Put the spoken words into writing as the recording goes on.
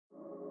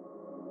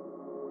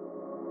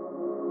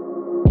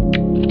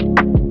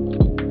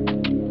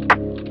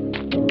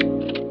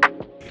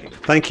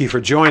Thank you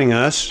for joining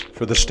us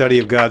for the study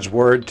of God's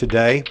Word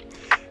today.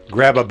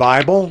 Grab a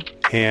Bible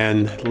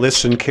and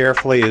listen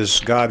carefully as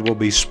God will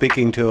be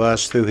speaking to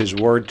us through His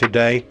Word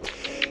today.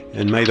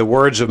 And may the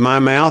words of my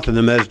mouth and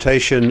the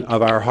meditation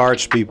of our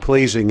hearts be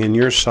pleasing in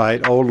your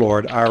sight, O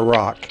Lord, our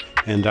rock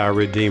and our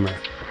Redeemer.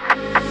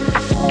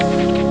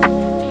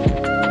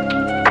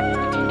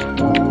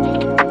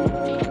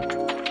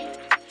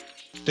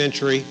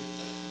 Century,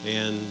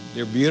 and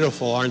they're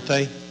beautiful, aren't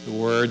they? The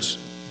words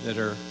that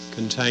are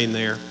contained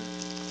there.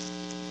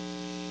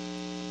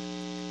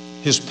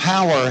 His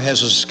power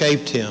has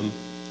escaped him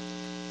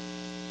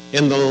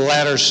in the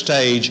latter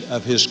stage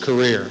of his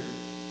career.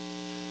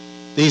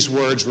 These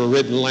words were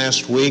written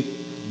last week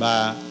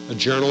by a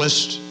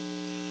journalist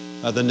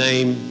by the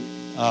name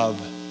of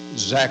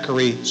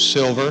Zachary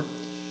Silver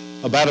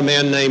about a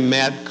man named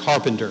Matt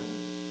Carpenter.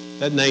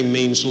 That name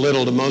means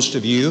little to most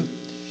of you.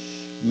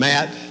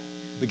 Matt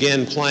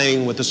began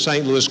playing with the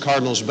St. Louis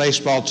Cardinals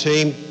baseball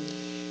team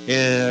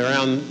in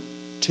around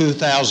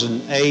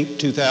 2008,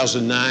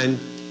 2009.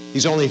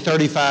 He's only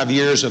 35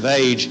 years of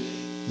age,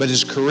 but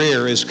his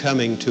career is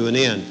coming to an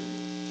end.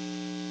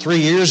 3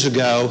 years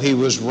ago, he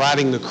was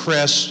riding the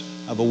crest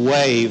of a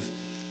wave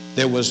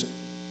that was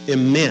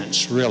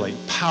immense, really,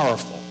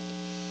 powerful.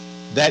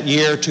 That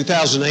year,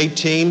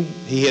 2018,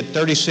 he hit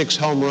 36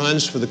 home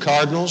runs for the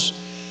Cardinals.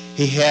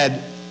 He had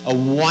a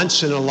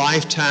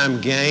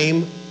once-in-a-lifetime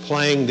game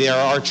playing their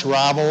arch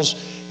rivals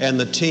and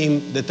the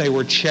team that they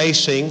were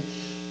chasing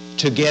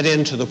to get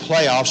into the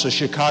playoffs, the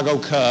Chicago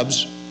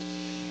Cubs.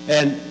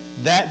 And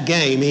that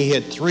game, he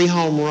hit 3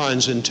 home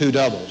runs and 2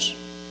 doubles.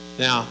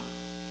 Now,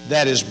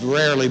 that has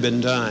rarely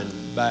been done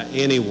by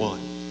anyone.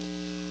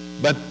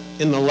 But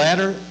in the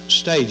latter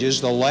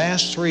stages, the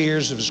last 3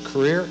 years of his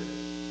career,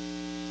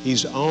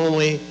 he's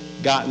only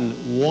gotten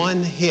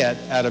 1 hit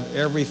out of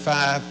every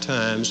 5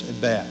 times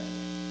at bat.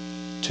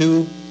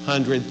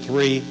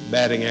 203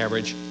 batting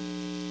average.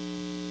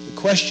 The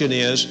question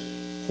is,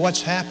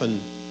 what's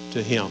happened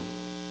to him?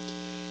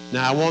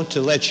 Now, I want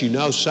to let you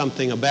know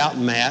something about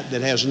Matt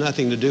that has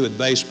nothing to do with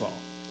baseball.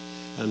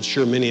 I'm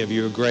sure many of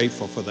you are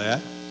grateful for that.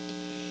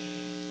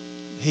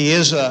 He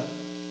is a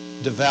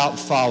devout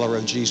follower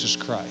of Jesus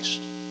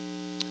Christ.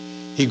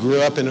 He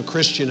grew up in a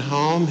Christian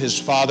home. His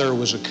father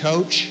was a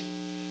coach.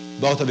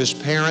 Both of his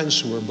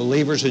parents were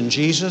believers in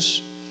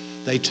Jesus.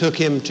 They took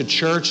him to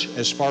church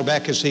as far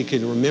back as he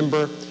can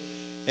remember.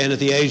 And at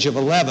the age of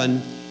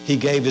 11, he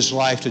gave his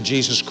life to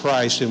Jesus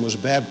Christ and was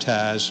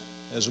baptized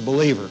as a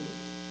believer.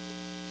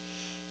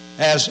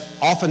 As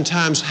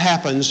oftentimes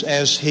happens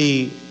as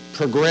he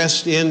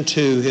progressed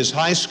into his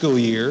high school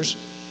years,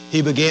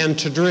 he began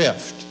to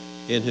drift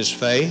in his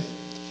faith.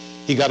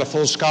 He got a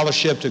full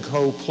scholarship to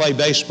go play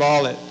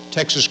baseball at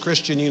Texas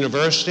Christian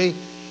University.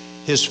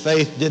 His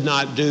faith did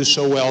not do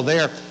so well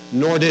there,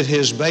 nor did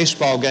his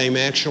baseball game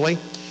actually.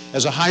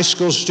 As a high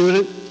school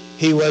student,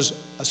 he was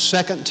a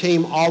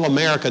second-team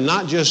All-American,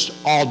 not just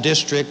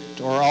All-District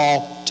or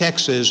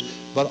All-Texas,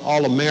 but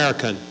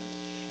All-American.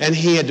 And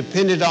he had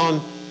depended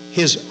on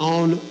his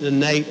own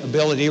innate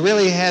ability. He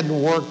really hadn't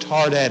worked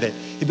hard at it.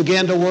 He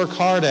began to work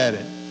hard at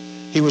it.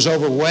 He was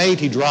overweight.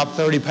 He dropped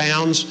 30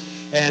 pounds,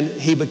 and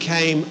he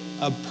became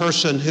a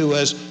person who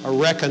was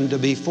reckoned to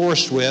be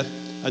forced with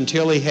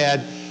until he had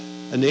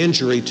an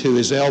injury to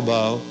his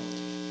elbow,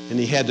 and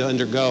he had to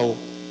undergo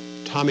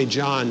Tommy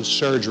John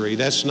surgery.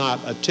 That's not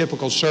a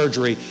typical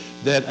surgery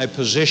that a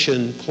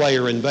position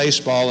player in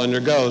baseball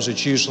undergoes.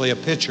 It's usually a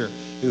pitcher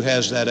who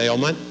has that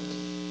ailment.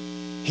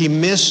 He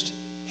missed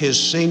his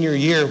senior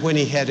year when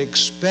he had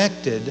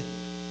expected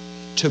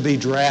to be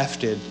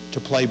drafted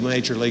to play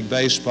Major League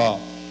Baseball.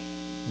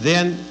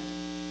 Then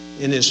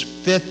in his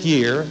 5th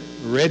year,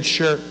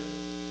 redshirt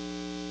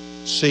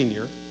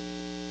senior,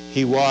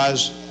 he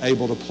was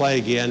able to play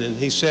again. And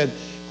he said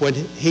when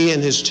he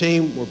and his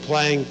team were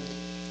playing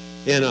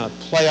in a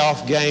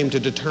playoff game to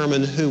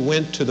determine who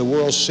went to the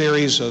World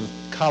Series of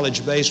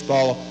college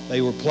baseball,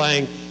 they were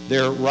playing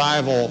their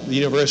rival, the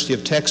University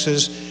of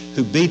Texas,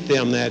 who beat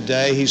them that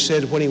day. He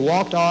said when he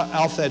walked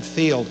off that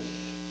field,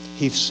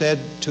 he said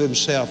to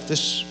himself,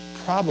 this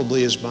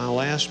probably is my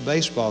last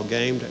baseball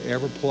game to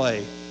ever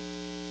play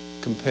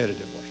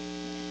competitively.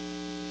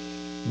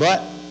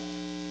 But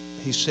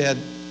he said,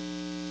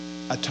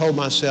 I told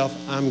myself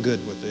I'm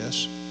good with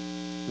this.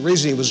 The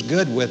reason he was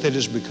good with it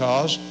is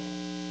because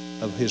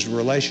of his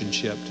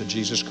relationship to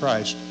Jesus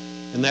Christ.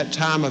 In that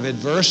time of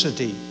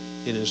adversity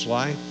in his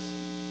life,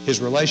 his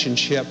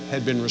relationship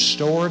had been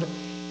restored.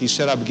 He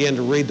said, I began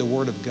to read the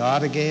Word of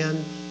God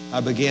again.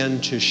 I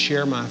began to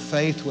share my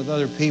faith with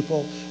other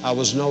people. I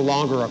was no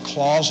longer a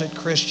closet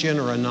Christian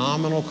or a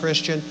nominal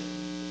Christian.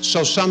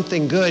 So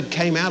something good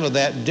came out of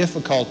that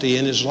difficulty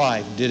in his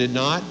life, did it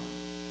not?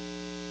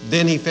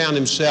 Then he found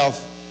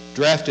himself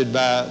drafted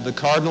by the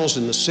Cardinals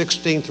in the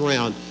 16th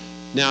round.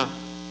 Now,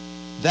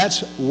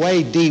 that's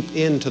way deep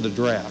into the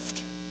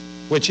draft,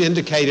 which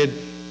indicated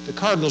the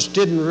Cardinals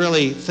didn't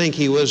really think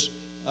he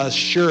was a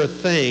sure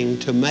thing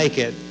to make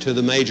it to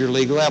the major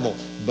league level.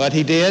 But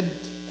he did,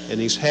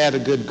 and he's had a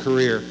good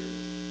career.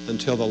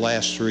 until the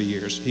last 3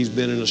 years. He's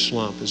been in a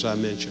slump, as I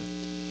mentioned.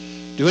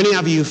 Do any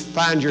of you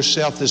find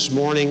yourself this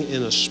morning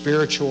in a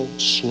spiritual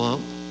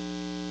slump?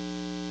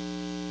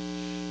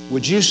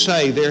 Would you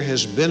say there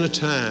has been a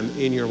time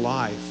in your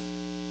life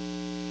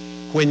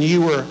when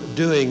you were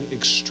doing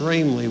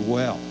extremely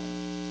well,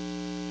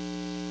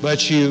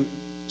 but you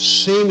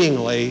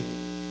seemingly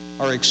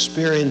are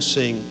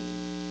experiencing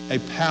a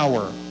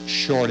power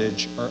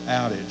shortage or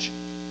outage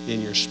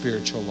in your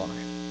spiritual life?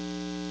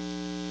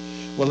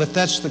 Well, if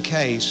that's the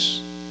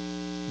case,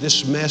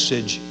 this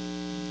message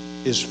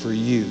is for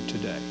you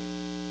today.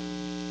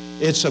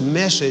 It's a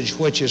message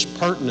which is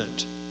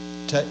pertinent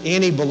to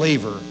any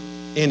believer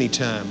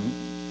anytime,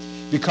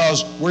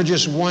 because we're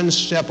just one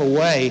step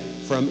away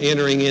from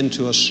entering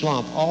into a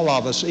slump. All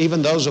of us,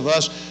 even those of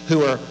us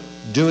who are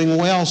doing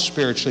well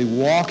spiritually,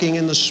 walking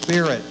in the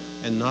Spirit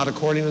and not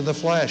according to the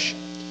flesh.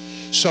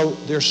 So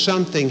there's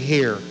something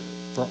here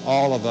for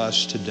all of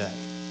us today.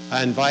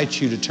 I invite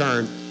you to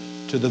turn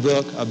to the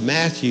book of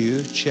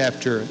Matthew,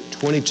 chapter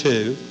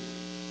 22,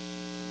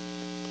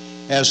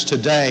 as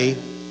today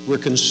we're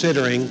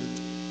considering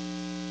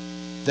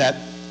that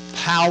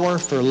power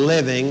for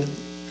living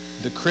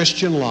the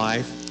Christian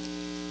life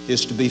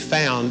is to be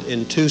found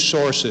in two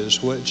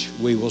sources, which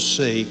we will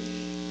see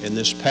in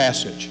this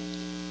passage.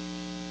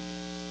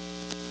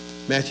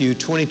 Matthew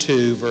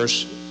 22,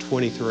 verse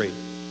 23.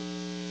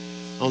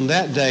 On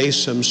that day,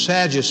 some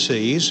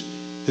Sadducees,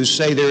 who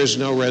say there is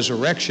no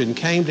resurrection,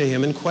 came to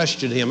him and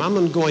questioned him.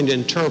 I'm going to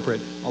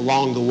interpret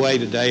along the way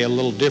today a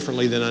little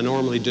differently than I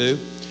normally do.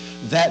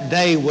 That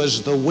day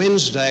was the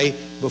Wednesday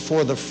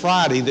before the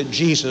Friday that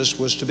Jesus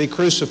was to be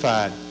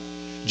crucified.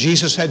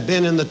 Jesus had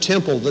been in the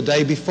temple the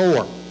day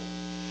before,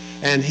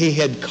 and he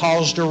had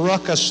caused a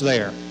ruckus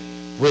there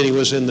when he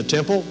was in the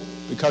temple,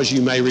 because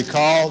you may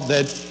recall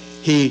that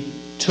he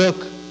took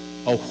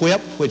a whip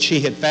which he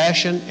had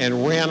fashioned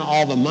and ran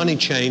all the money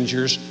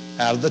changers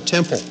out of the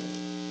temple.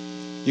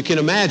 You can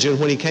imagine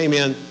when he came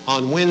in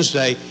on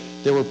Wednesday,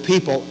 there were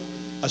people,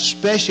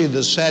 especially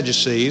the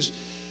Sadducees,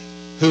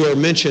 who are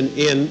mentioned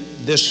in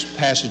this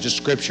passage of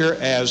Scripture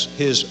as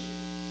his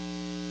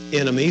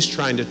enemies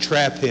trying to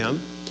trap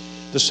him.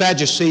 The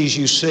Sadducees,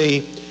 you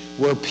see,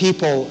 were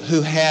people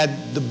who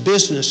had the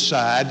business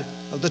side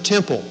of the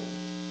temple.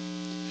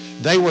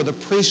 They were the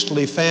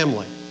priestly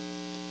family.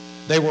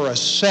 They were a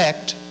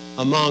sect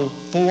among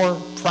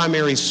four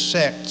primary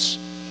sects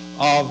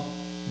of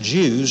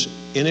Jews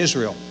in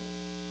Israel.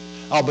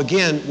 I'll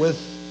begin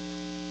with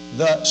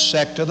the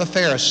sect of the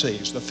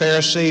Pharisees. The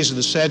Pharisees and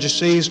the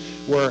Sadducees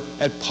were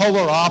at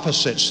polar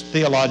opposites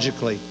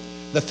theologically.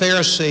 The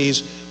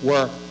Pharisees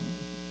were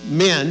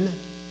men.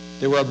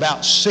 There were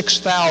about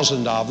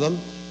 6,000 of them,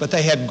 but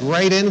they had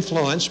great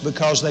influence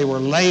because they were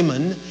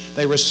laymen.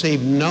 They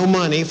received no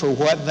money for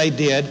what they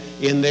did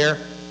in their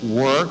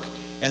work,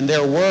 and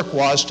their work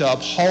was to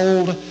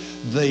uphold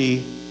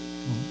the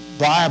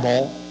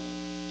Bible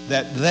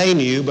that they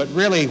knew, but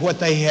really what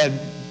they had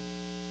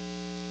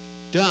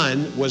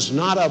done was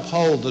not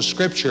uphold the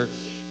Scripture,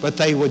 but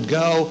they would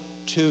go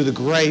to the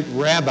great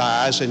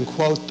rabbis and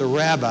quote the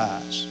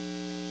rabbis.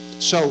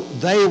 So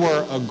they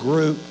were a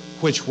group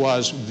which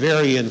was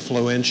very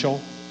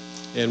influential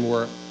and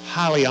were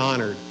highly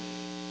honored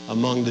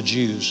among the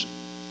Jews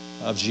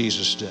of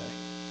Jesus' day.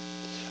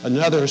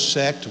 Another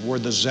sect were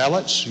the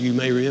Zealots. You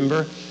may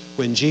remember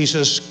when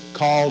Jesus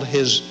called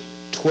his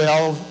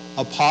 12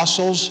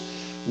 apostles,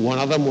 one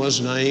of them was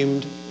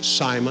named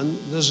Simon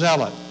the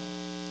Zealot.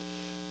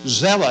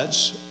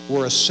 Zealots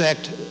were a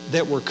sect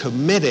that were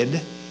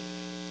committed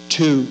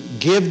to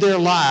give their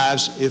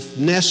lives, if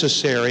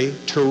necessary,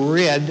 to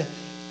rid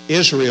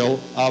Israel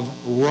of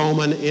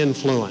Roman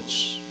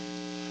influence.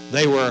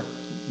 They were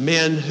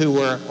men who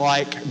were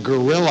like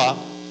guerrilla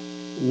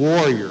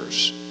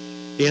warriors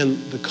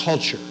in the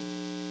culture,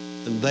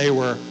 and they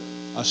were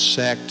a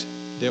sect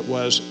that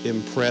was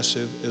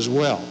impressive as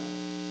well,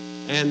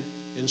 and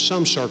in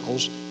some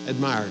circles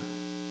admired.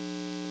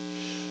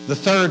 The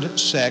third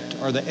sect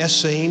are the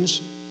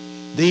Essenes.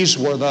 These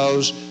were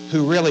those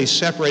who really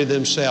separated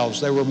themselves.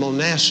 They were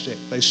monastic.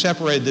 They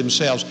separated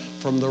themselves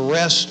from the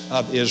rest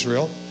of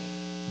Israel.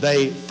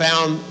 They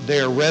found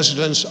their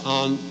residence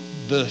on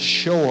the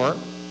shore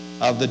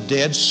of the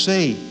Dead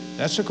Sea.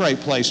 That's a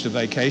great place to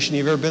vacation.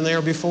 You've ever been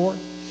there before?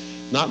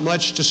 Not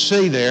much to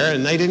see there,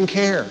 and they didn't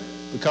care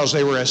because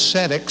they were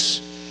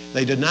ascetics.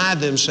 They denied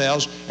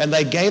themselves, and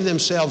they gave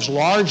themselves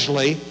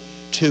largely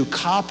to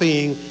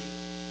copying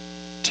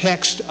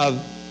text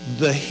of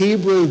the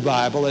Hebrew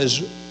Bible,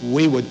 as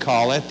we would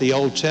call it, the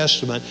Old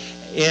Testament,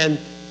 and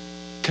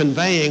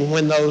conveying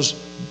when those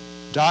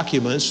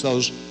documents,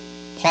 those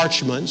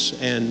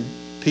parchments and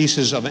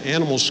pieces of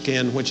animal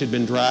skin which had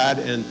been dried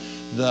and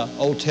the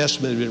Old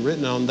Testament had been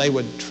written on, they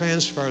would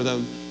transfer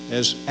them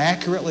as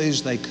accurately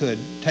as they could,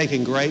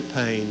 taking great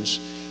pains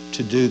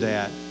to do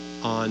that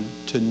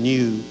onto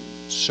new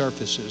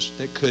surfaces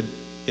that could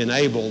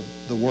enable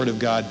the Word of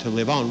God to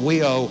live on.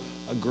 We owe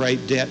a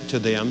great debt to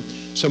them.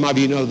 Some of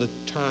you know the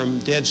term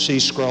Dead Sea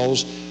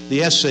Scrolls. The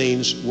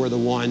Essenes were the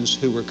ones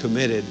who were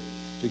committed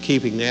to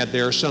keeping that.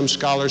 There are some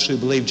scholars who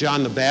believe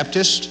John the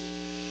Baptist,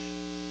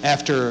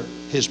 after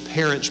his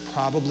parents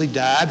probably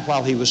died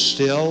while he was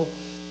still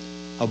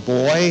a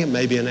boy,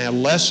 maybe an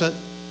adolescent,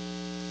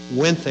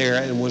 went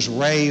there and was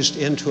raised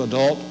into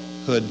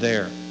adulthood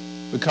there.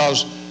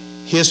 Because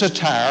his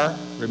attire,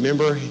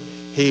 remember,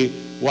 he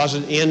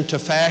wasn't into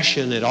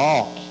fashion at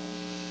all.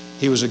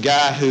 He was a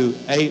guy who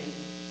ate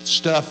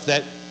stuff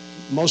that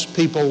most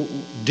people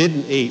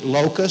didn't eat.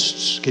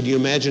 Locusts. Can you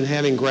imagine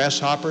having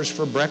grasshoppers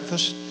for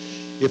breakfast?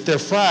 If they're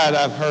fried,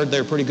 I've heard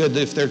they're pretty good.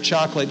 If they're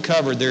chocolate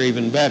covered, they're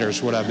even better,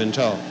 is what I've been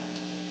told.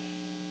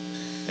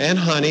 And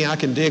honey. I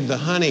can dig the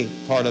honey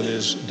part of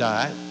his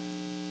diet.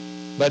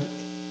 But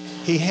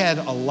he had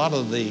a lot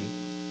of the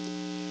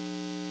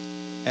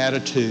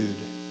attitude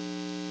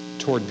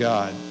toward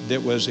God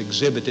that was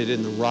exhibited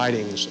in the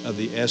writings of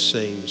the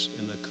Essenes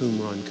in the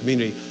Qumran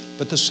community.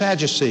 But the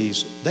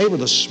Sadducees, they were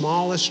the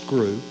smallest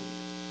group,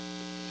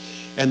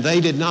 and they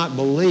did not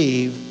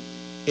believe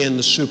in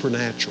the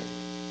supernatural.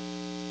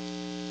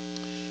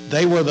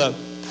 They were the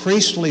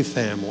priestly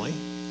family,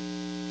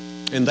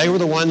 and they were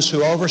the ones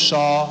who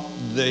oversaw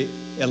the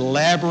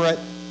elaborate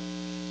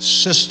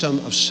system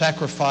of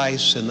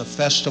sacrifice and the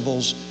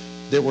festivals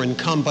that were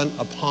incumbent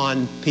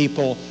upon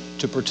people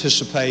to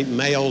participate,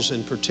 males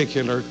in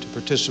particular, to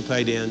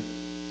participate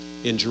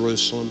in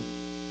Jerusalem.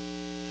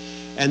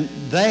 And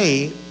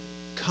they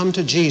come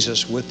to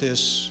Jesus with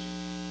this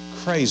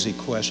crazy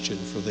question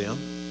for them.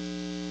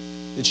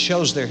 It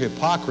shows their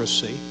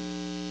hypocrisy,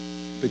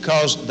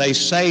 because they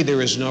say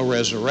there is no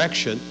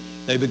resurrection.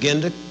 They begin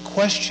to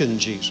question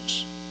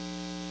Jesus.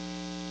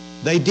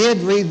 They did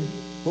read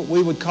what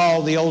we would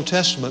call the Old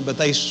Testament, but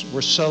they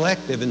were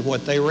selective in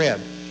what they read.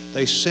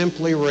 They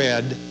simply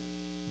read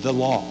the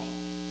law,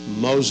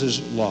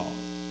 Moses' law,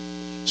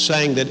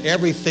 saying that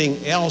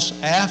everything else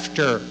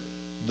after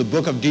the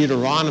book of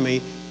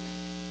Deuteronomy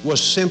was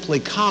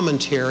simply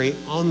commentary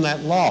on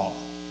that law.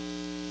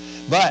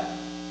 But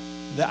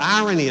the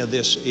irony of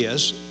this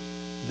is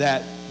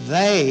that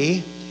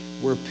they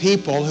were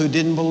people who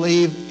didn't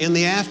believe in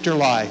the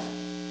afterlife,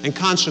 and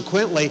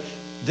consequently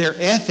their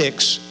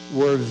ethics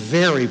were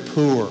very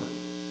poor,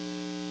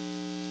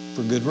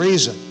 for good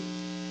reason.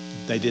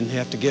 They didn't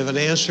have to give an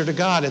answer to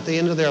God at the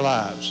end of their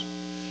lives.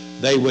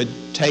 They would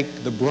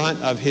take the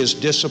brunt of His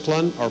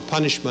discipline or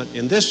punishment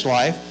in this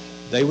life.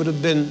 They would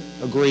have been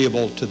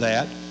agreeable to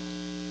that.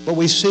 But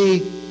we see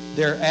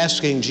they're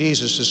asking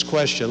Jesus this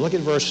question. Look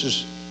at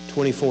verses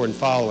 24 and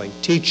following.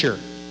 Teacher.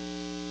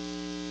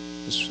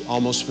 It's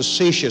almost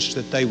facetious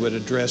that they would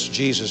address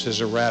Jesus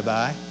as a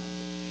rabbi.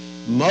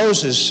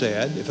 Moses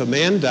said, if a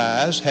man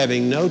dies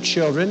having no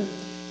children,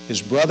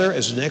 his brother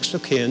as next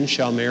of kin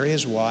shall marry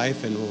his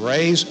wife and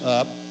raise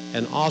up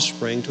an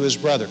offspring to his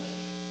brother.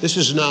 This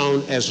is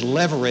known as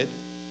levirate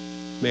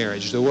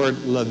marriage. The word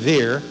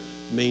levir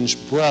means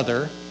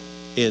brother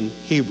in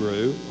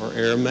Hebrew or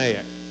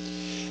Aramaic.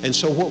 And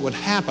so what would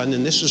happen,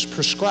 and this is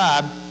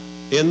prescribed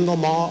in the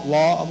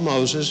law of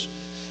Moses,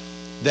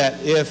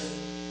 that if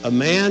a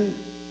man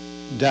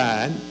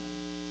died,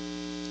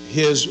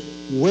 his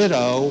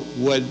widow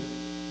would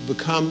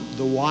become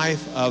the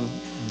wife of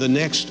the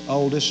next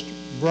oldest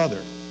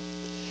brother,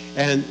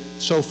 and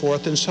so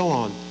forth and so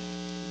on.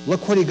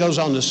 Look what he goes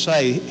on to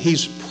say.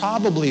 He's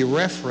probably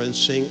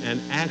referencing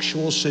an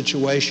actual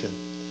situation.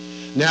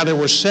 Now there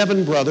were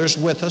 7 brothers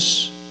with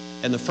us,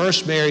 and the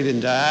first married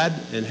and died,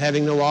 and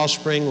having no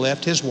offspring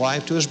left his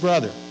wife to his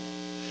brother.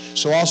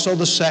 So also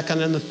the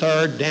second and the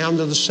third, down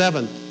to the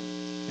 7th.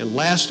 And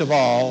last of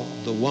all,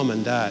 the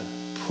woman died.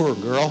 Poor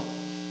girl.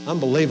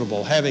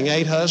 Unbelievable. Having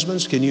 8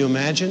 husbands, can you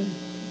imagine?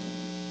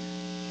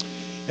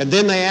 And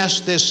then they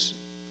asked this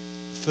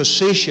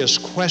facetious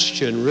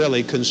question,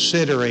 really,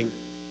 considering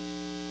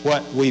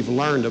what we've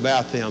learned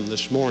about them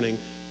this morning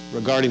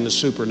regarding the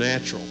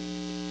supernatural.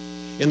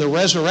 In the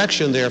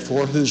resurrection,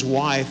 therefore, whose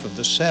wife of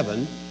the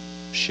 7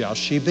 shall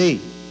she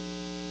be?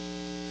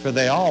 For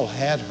they all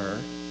had her.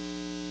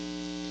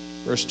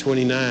 Verse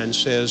 29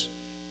 says,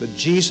 but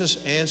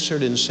Jesus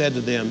answered and said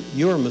to them,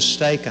 you are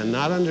mistaken,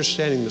 not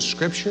understanding the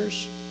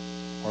Scriptures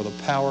or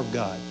the power of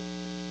God.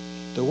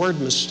 The word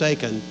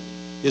mistaken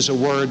is a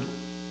word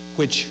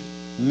which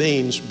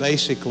means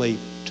basically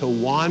to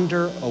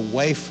wander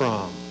away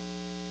from.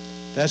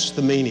 That's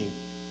the meaning.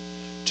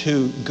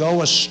 To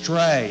go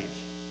astray.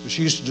 It was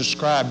used to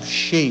describe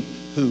sheep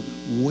who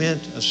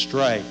went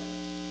astray.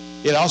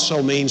 It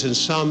also means in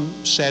some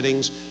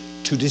settings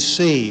to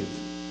deceive.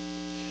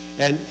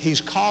 And he's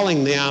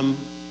calling them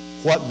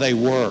what they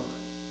were.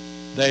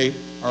 They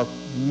are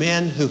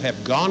men who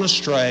have gone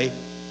astray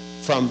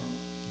from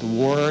the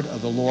word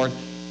of the Lord,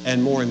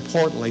 and more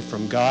importantly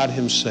from God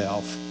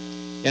Himself.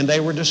 And they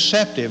were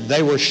deceptive.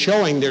 They were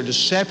showing their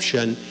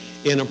deception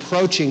in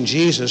approaching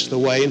Jesus the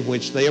way in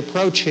which they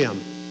approach Him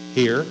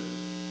here.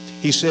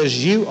 He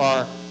says, you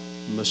are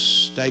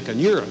mistaken.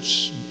 You're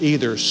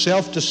either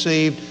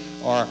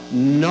self-deceived or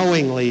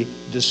knowingly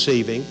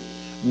deceiving,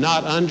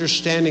 not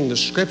understanding the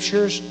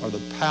Scriptures or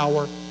the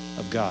power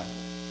of God.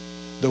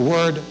 The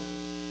word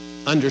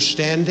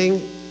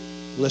understanding,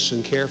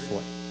 listen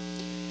carefully.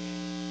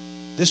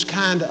 This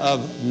kind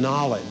of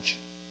knowledge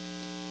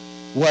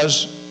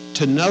was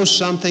to know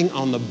something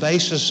on the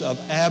basis of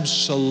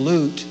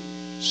absolute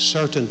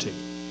certainty.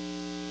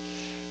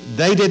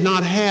 They did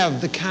not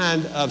have the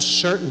kind of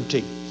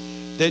certainty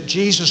that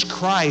Jesus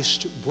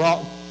Christ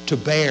brought to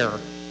bear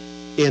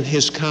in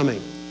His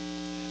coming.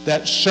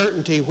 That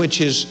certainty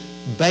which is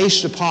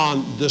based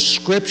upon the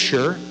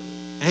Scripture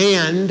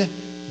and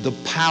the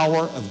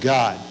power of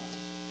God.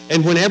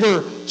 And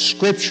whenever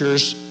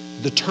Scriptures,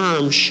 the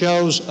term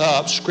shows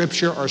up,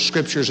 Scripture or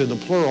Scriptures in the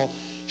plural,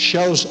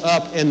 shows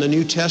up in the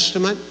New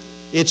Testament,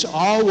 it's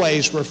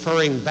always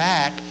referring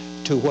back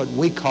to what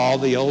we call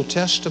the Old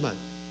Testament.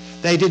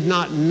 They did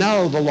not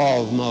know the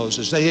law of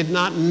Moses. They did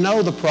not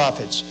know the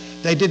prophets.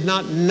 They did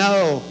not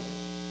know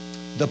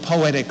the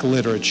poetic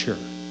literature.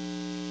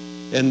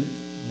 And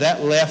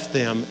that left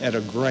them at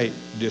a great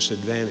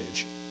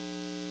disadvantage,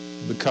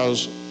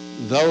 because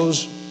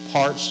those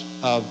parts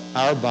of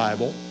our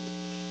Bible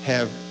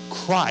have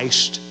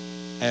Christ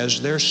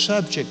as their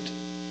subject.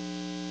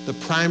 The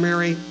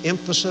primary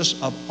emphasis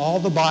of all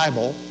the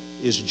Bible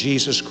is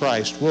Jesus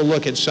Christ. We'll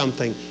look at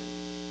something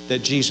that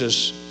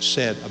Jesus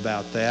said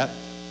about that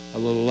a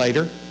little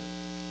later.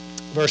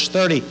 Verse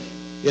 30,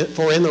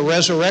 for in the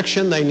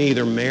resurrection they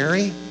neither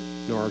marry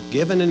nor are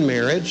given in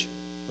marriage,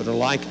 but are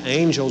like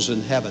angels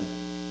in heaven.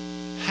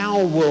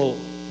 How will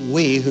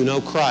we who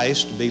know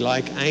Christ be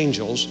like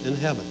angels in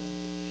heaven?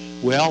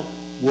 Well,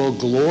 we'll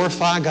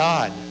glorify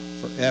God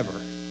forever.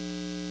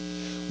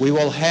 We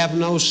will have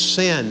no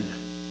sin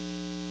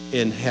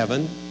in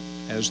heaven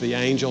as the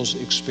angels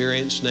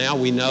experience now.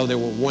 We know there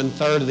were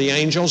 1/3 of the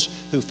angels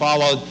who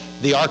followed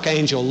the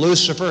archangel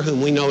Lucifer,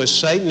 whom we know as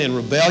Satan, in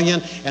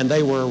rebellion, and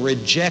they were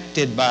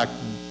rejected by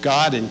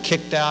God and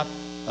kicked out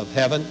of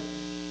heaven.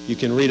 You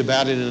can read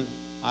about it in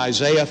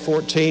Isaiah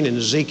 14 and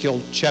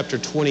Ezekiel chapter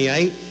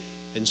 28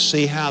 and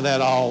see how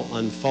that all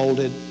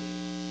unfolded.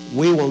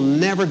 We will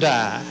never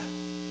die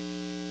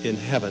in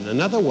heaven.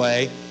 Another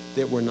way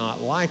that we're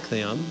not like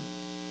them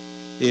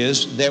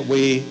is that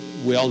we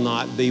will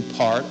not be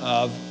part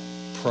of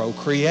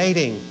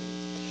procreating.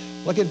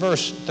 Look at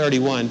verse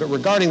 31. But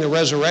regarding the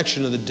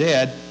resurrection of the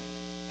dead,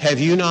 have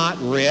you not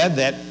read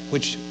that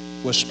which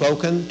was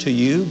spoken to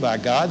you by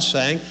God,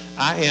 saying,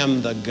 I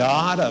am the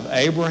God of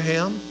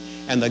Abraham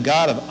and the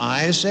God of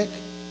Isaac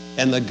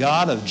and the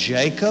God of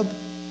Jacob?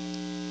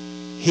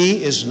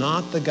 He is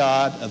not the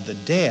God of the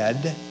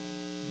dead,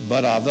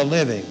 but of the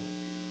living.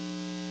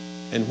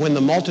 And when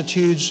the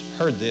multitudes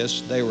heard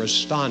this, they were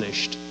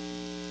astonished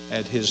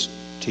at his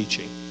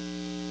teaching.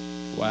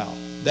 Wow.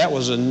 That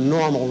was a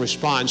normal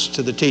response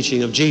to the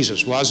teaching of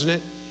Jesus, wasn't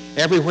it?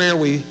 Everywhere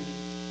we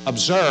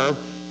observe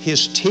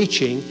his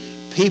teaching,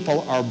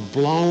 people are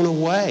blown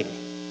away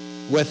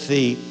with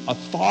the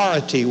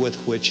authority with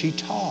which he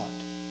taught.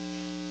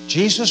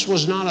 Jesus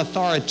was not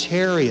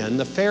authoritarian.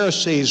 The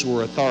Pharisees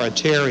were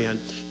authoritarian.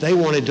 They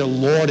wanted to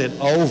lord it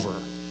over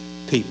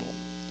people.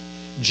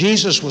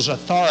 Jesus was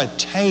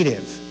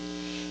authoritative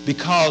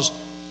because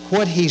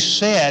what he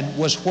said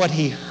was what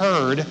he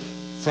heard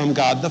from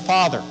God the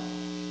Father.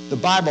 The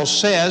Bible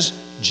says,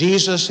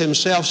 Jesus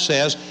himself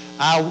says,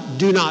 I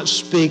do not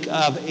speak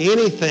of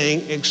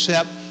anything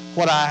except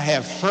what I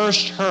have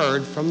first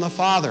heard from the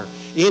Father.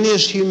 In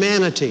his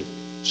humanity,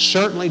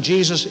 certainly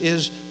Jesus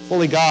is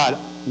fully God,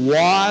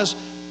 was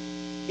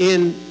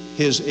in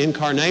his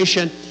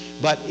incarnation,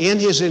 but in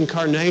his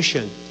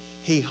incarnation,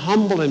 he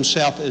humbled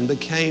himself and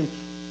became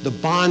the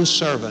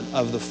bondservant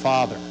of the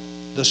Father,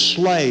 the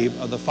slave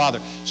of the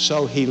Father.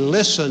 So he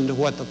listened to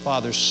what the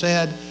Father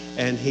said,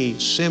 and he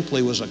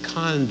simply was a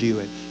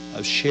conduit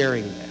of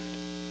sharing that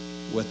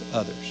with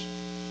others.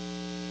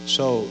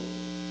 So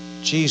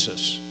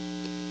Jesus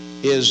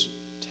is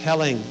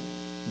telling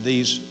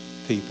these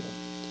people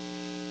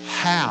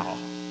how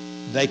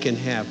they can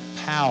have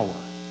power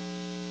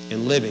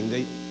in living.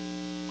 The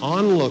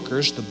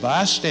onlookers, the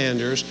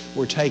bystanders,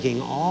 were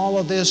taking all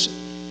of this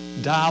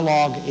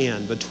dialogue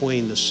in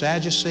between the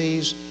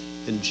Sadducees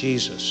and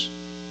Jesus.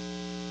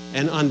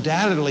 And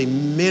undoubtedly,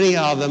 many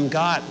of them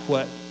got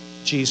what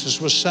Jesus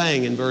was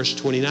saying in verse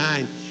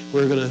 29.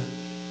 We're going to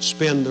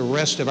spend the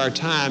rest of our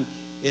time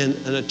in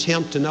an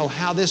attempt to know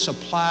how this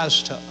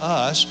applies to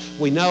us.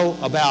 We know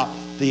about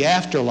the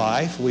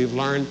afterlife. We've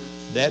learned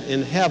that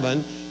in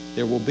heaven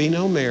there will be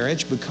no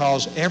marriage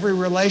because every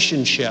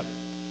relationship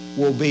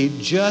will be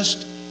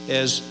just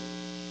as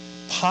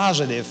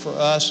positive for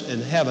us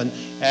in heaven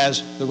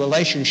as the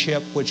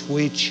relationship which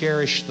we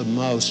cherish the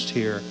most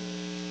here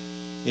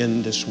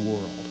in this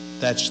world.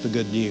 That's the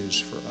good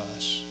news for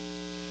us.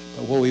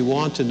 But what we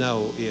want to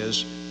know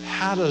is,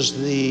 how does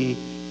the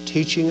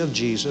teaching of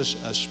Jesus,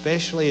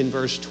 especially in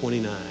verse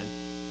 29,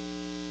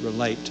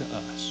 relate to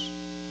us?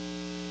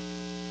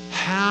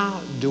 How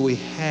do we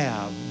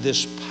have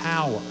this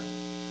power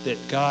that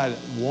God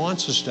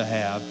wants us to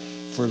have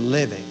for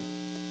living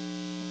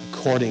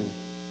according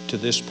to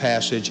this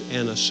passage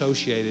and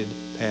associated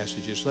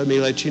passages? Let me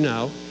let you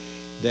know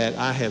that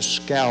I have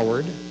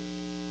scoured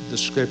the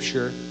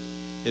Scripture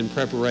in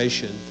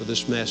preparation for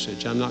this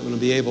message. I'm not going to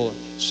be able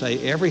to say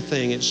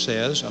everything it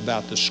says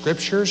about the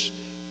Scriptures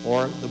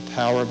or the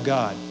power of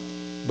God.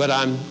 But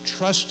I'm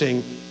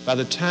trusting by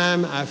the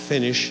time I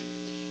finish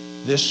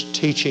this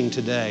teaching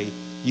today,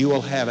 you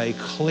will have a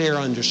clear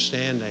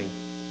understanding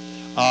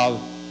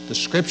of the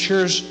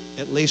Scriptures,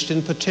 at least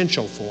in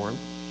potential form,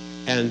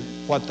 and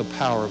what the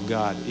power of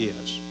God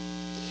is.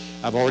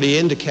 I've already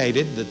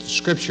indicated that the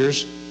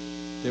Scriptures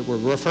that were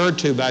referred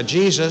to by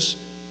Jesus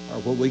are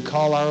what we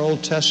call our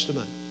Old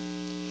Testament.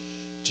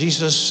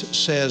 Jesus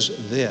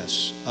says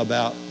this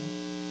about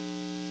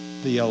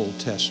the Old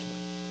Testament.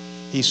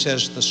 He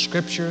says the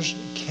Scriptures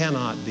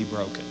cannot be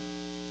broken.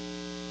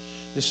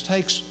 This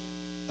takes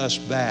us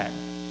back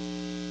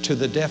to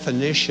the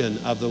definition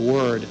of the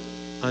word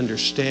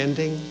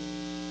understanding.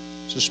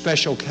 It's a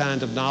special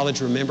kind of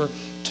knowledge, remember,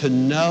 to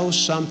know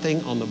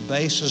something on the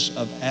basis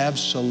of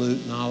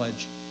absolute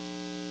knowledge.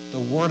 The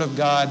Word of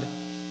God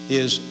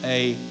is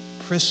a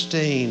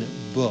pristine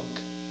book.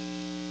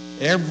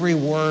 Every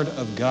word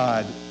of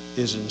God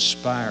is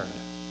inspired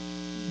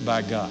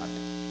by God.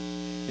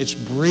 It's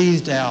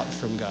breathed out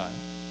from God.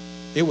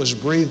 It was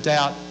breathed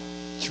out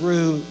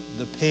through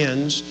the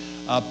pens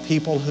of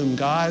people whom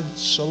God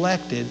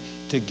selected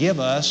to give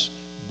us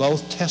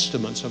both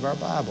testaments of our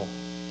Bible.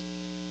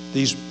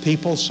 These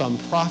people, some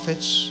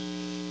prophets,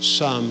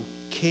 some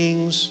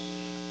kings,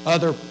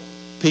 other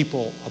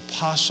people,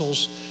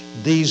 apostles,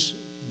 these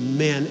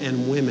men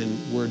and women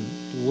were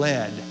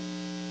led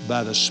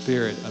by the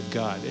Spirit of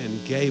God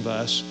and gave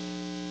us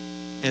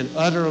an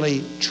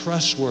utterly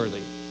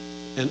trustworthy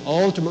and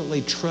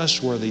ultimately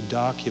trustworthy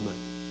document.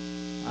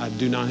 I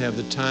do not have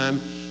the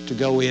time to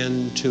go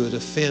into a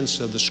defense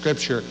of the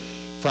Scripture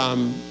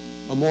from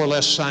a more or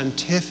less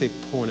scientific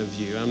point of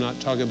view. I'm not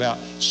talking about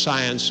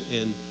science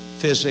in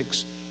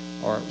physics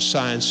or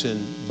science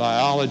in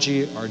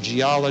biology or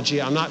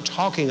geology. I'm not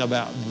talking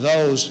about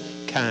those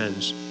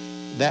kinds,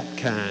 that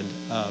kind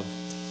of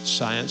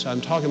science.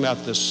 I'm talking about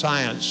the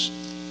science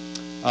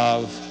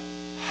of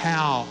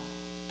how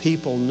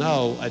people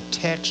know a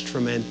text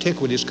from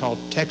antiquity. It's called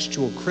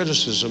textual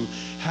criticism,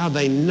 how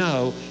they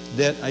know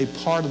that a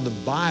part of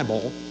the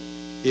Bible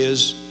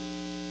is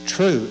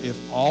true, if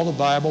all the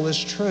Bible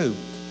is true.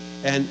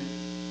 And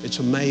it's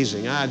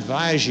amazing. I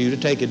advise you to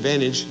take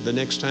advantage the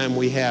next time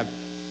we have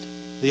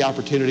the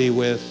opportunity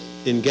with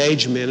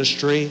Engage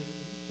Ministry,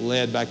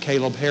 led by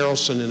Caleb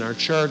Harrelson in our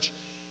church.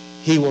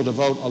 He will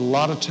devote a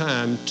lot of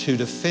time to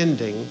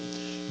defending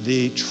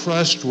the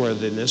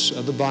trustworthiness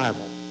of the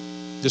Bible.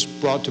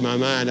 Just brought to my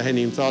mind, I hadn't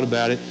even thought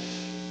about it,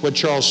 what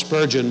Charles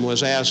Spurgeon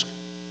was asked,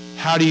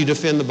 how do you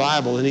defend the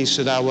Bible? And he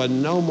said, I would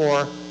no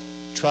more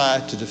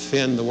try to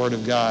defend the Word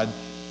of God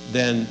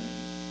than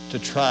to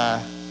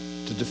try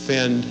to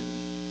defend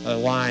a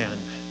lion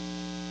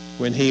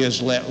when he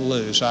is let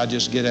loose. I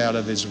just get out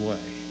of his way.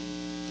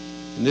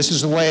 And this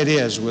is the way it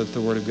is with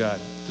the Word of God.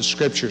 The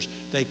Scriptures,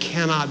 they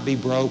cannot be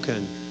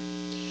broken.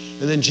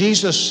 And then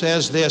Jesus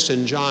says this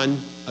in John,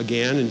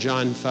 again, in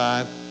John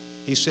 5.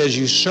 He says,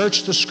 you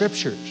search the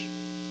Scriptures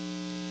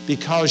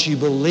because you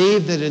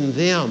believe that in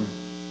them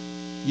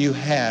you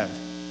have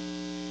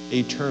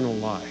eternal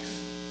life.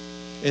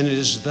 And it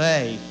is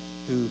they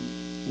who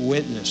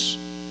witness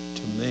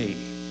to me.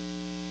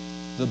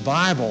 The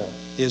Bible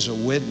is a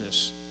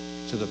witness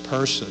to the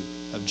person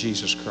of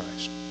Jesus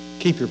Christ.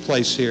 Keep your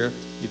place here,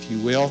 if you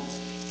will.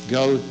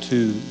 Go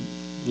to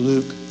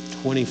Luke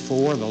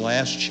 24, the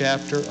last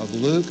chapter of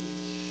Luke.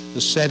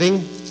 The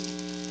setting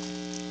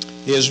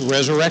is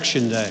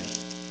Resurrection Day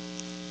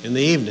in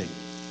the evening.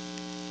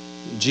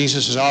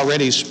 Jesus has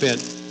already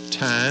spent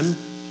time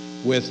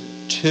with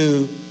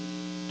two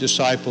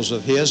disciples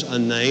of his,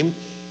 unnamed.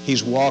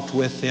 He's walked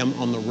with them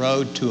on the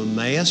road to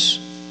Emmaus.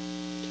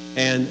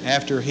 And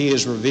after he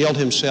has revealed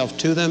himself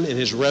to them in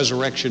his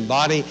resurrection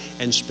body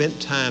and spent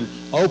time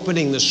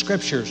opening the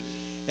Scriptures.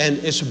 And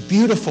it's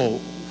beautiful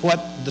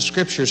what the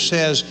Scripture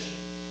says,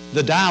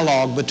 the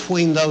dialogue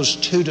between those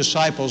two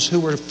disciples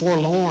who were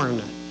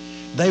forlorn.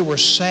 They were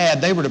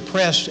sad, they were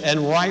depressed,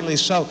 and rightly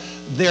so.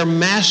 Their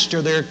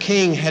master, their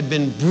king, had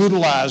been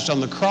brutalized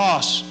on the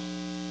cross,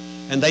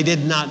 and they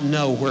did not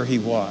know where he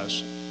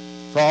was.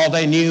 For all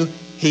they knew,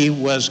 he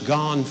was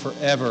gone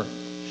forever.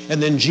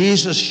 And then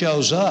Jesus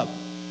shows up,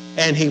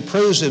 and he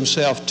proves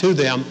himself to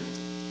them.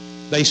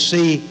 They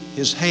see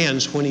his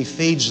hands when he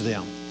feeds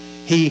them.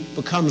 He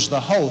becomes the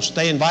host.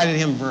 They invited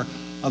him for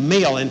a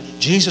meal, and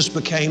Jesus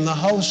became the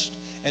host.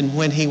 And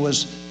when he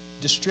was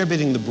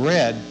distributing the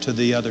bread to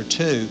the other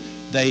two,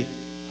 they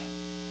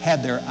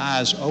had their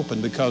eyes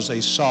open because they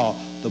saw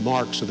the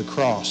marks of the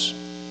cross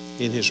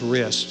in his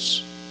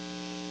wrists.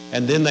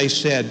 And then they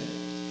said,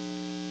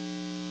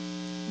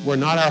 were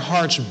not our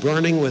hearts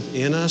burning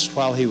within us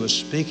while he was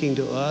speaking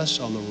to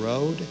us on the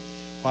road,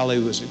 while he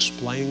was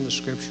explaining the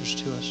Scriptures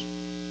to us?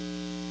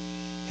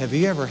 Have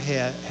you ever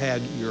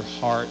had your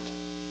heart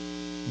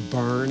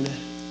burn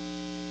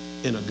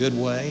in a good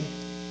way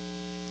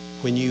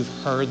when you've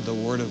heard the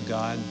Word of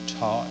God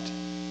taught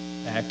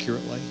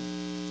accurately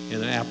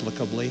and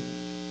applicably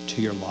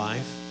to your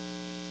life?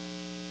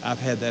 I've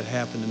had that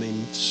happen to me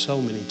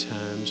so many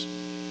times.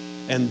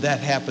 And that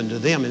happened to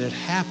them. And it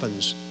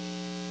happens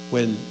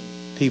when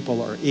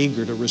people are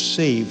eager to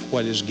receive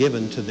what is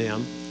given to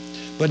them.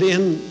 But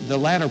in the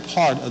latter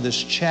part of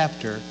this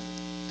chapter,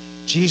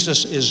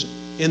 Jesus is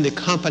in the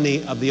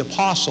company of the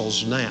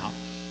apostles now.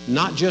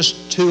 Not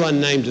just 2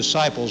 unnamed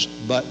disciples,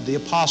 but the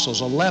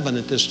apostles, 11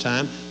 at this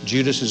time.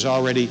 Judas has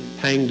already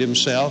hanged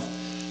himself.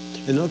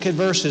 And look at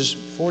verses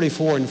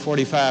 44 and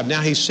 45.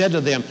 Now he said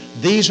to them,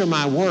 "These are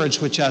my words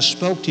which I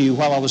spoke to you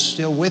while I was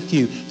still with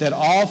you, that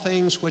all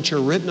things which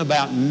are written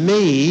about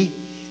me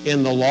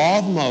in the law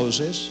of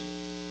Moses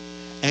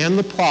and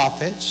the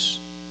prophets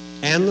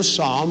and the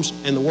Psalms,"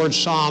 and the word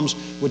Psalms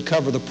would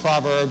cover the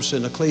Proverbs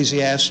and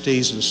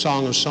Ecclesiastes and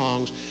Song of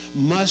Songs,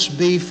 "must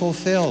be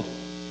fulfilled."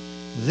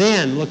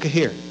 Then, look at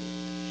here,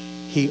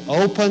 he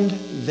opened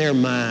their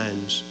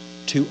minds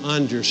to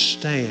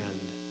understand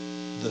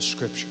the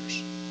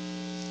Scriptures.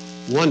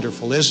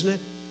 Wonderful, isn't it,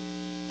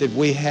 that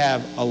we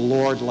have a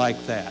Lord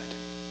like that?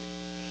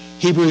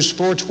 Hebrews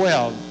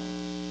 4:12,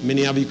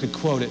 many of you could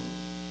quote it.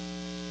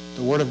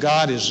 The Word of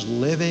God is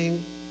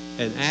living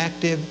and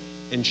active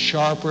and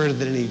sharper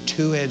than any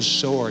two-edged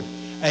sword,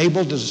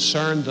 able to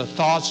discern the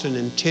thoughts and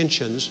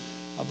intentions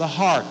of the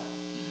heart.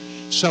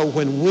 So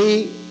when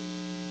we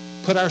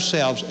put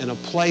ourselves in a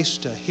place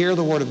to hear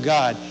the Word of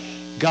God,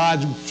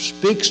 God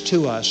speaks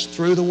to us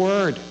through the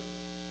Word,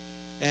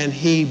 and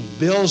He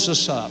builds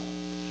us up,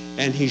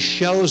 and He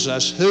shows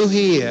us who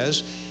He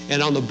is,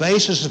 and on the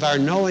basis of our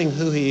knowing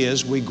who He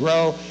is, we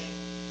grow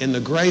in the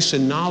grace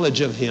and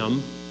knowledge of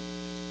Him,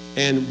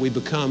 and we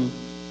become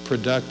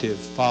productive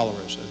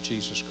followers of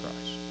Jesus Christ.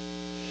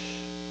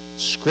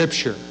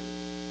 Scripture.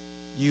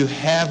 You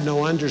have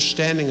no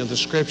understanding of the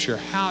Scripture.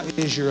 How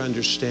is your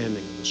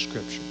understanding of the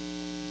Scripture?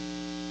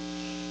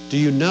 Do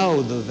you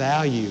know the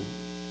value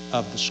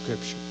of the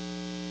Scripture?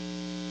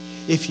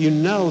 If you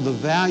know the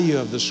value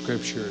of the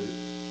Scripture,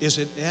 is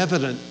it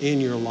evident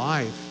in your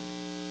life,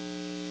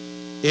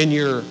 in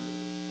your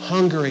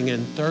hungering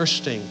and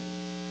thirsting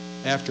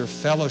after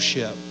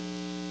fellowship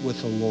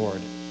with the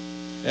Lord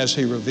as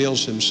He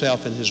reveals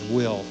Himself and His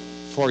will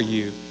for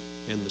you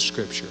in the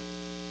Scripture?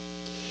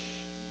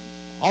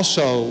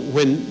 Also,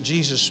 when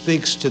Jesus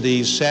speaks to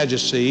these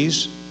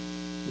Sadducees,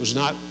 it was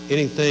not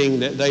anything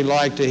that they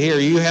liked to hear.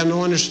 You have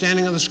no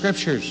understanding of the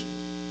Scriptures.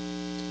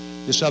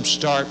 This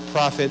upstart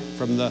prophet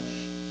from the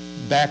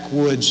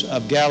backwoods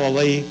of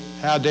Galilee,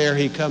 how dare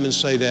he come and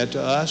say that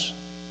to us?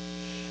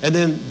 And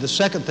then the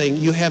second thing,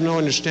 you have no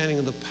understanding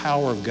of the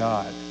power of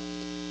God.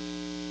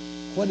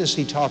 What is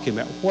he talking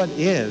about? What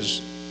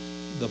is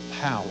the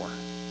power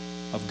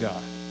of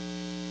God?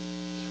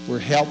 We're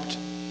helped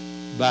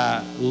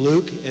by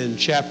Luke in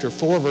chapter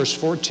 4, verse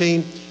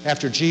 14.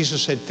 After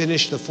Jesus had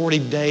finished the 40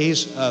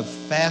 days of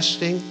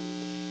fasting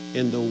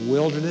in the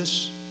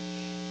wilderness,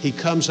 He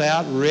comes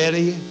out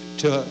ready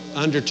to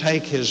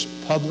undertake His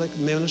public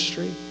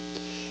ministry.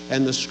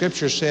 And the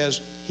Scripture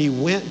says He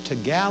went to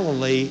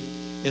Galilee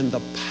in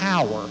the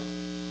power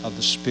of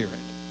the Spirit.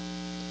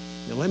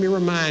 Now let me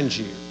remind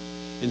you,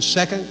 in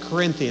 2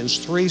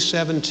 Corinthians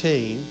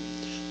 3:17,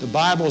 the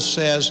Bible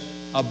says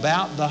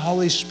about the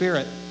Holy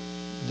Spirit,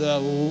 the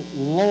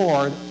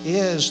Lord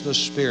is the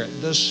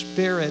Spirit. The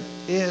Spirit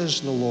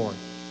is the Lord.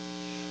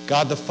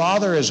 God the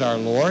Father is our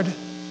Lord.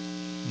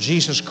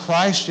 Jesus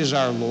Christ is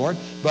our Lord.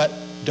 But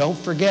don't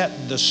forget,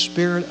 the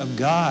Spirit of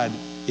God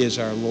is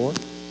our Lord.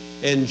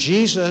 And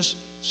Jesus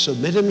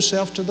submitted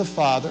Himself to the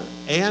Father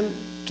and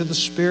to the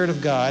Spirit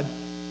of God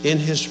in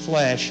His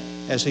flesh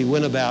as He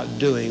went about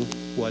doing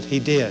what He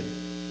did.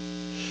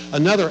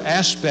 Another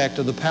aspect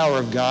of the power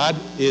of God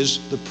is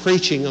the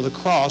preaching of the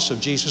cross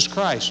of Jesus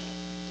Christ.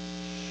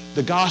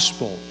 The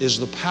gospel is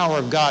the power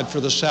of God for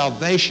the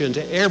salvation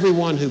to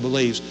everyone who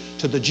believes,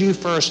 to the Jew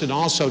first and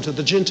also to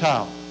the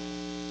Gentile.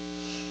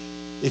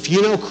 If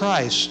you know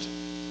Christ,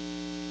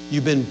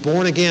 you've been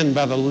born again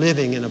by the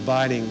living and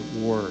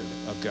abiding Word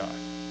of God.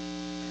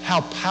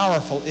 How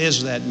powerful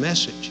is that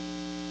message?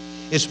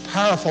 It's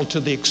powerful to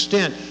the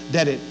extent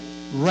that it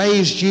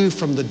raised you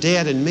from the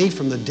dead and me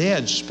from the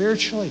dead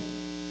spiritually.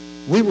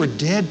 We were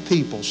dead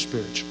people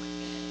spiritually,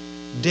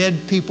 dead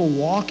people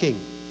walking.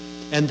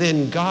 And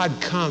then God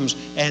comes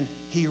and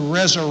He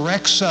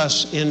resurrects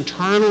us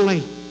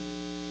internally.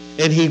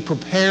 And He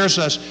prepares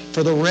us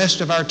for the rest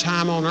of our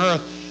time on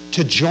earth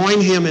to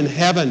join Him in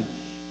heaven.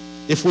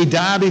 If we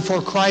die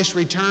before Christ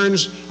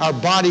returns, our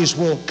bodies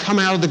will come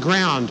out of the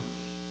ground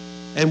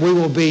and we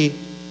will be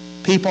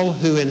people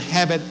who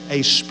inhabit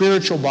a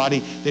spiritual body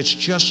that's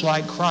just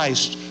like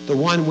Christ, the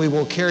one we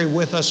will carry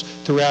with us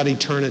throughout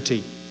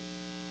eternity.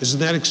 Isn't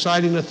that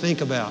exciting to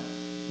think about?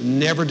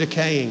 Never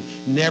decaying,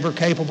 never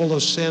capable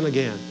of sin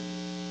again.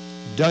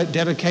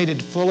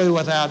 Dedicated fully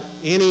without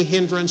any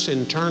hindrance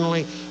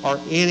internally or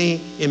any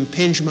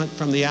impingement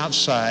from the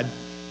outside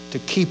to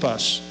keep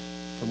us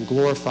from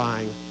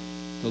glorifying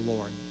the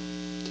Lord.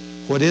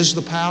 What is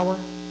the power?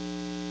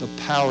 The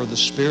power of the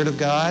Spirit of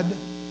God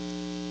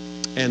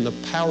and the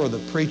power of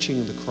the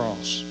preaching of the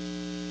cross.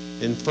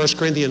 In 1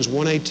 Corinthians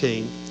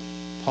 1:18,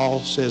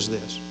 Paul says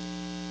this,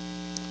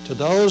 To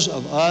those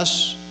of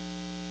us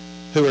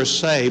who are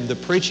saved, the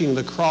preaching of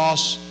the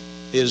cross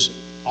is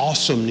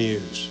awesome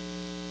news.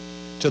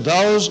 To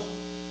those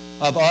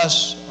of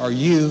us or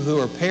you who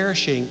are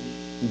perishing,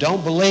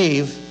 don't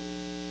believe,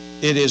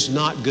 it is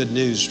not good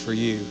news for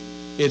you.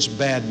 It's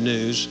bad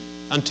news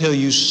until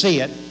you see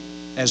it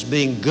as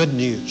being good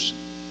news.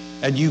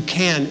 And you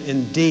can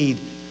indeed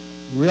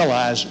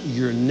realize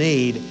your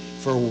need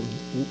for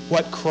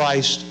what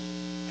Christ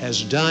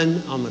has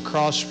done on the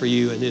cross for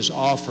you and His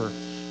offer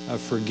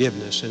of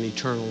forgiveness and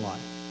eternal life.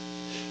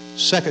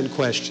 Second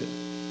question,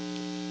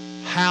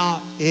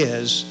 how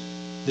is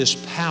this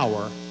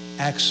power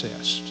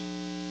accessed?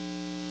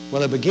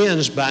 Well, it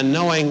begins by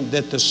knowing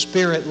that the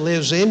Spirit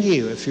lives in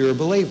you if you're a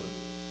believer.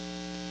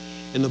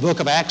 In the book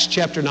of Acts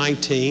chapter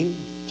 19,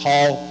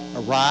 Paul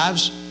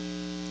arrives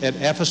at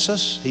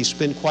Ephesus. He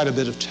spent quite a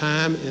bit of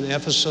time in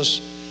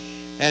Ephesus,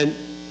 and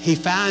he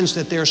finds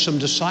that there are some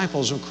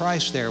disciples of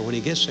Christ there when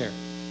he gets there.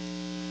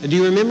 And do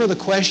you remember the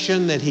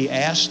question that he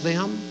asked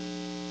them?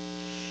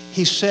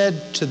 He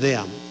said to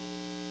them,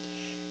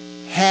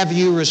 "Have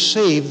you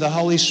received the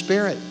Holy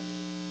Spirit?"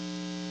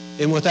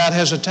 And without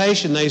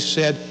hesitation, they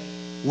said,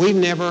 "We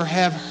never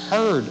have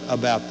heard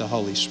about the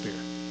Holy Spirit."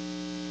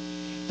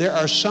 There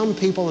are some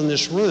people in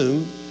this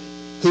room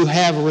who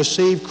have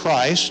received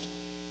Christ,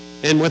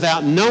 and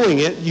without knowing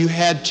it, you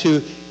had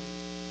to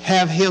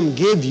have Him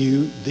give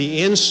you the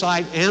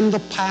insight and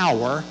the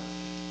power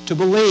to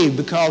believe,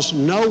 because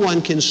no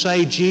one can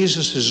say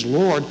Jesus is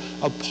Lord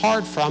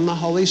apart from the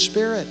Holy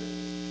Spirit.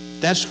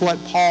 That's what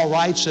Paul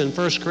writes in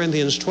 1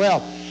 Corinthians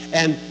 12.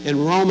 And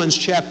in Romans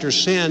chapter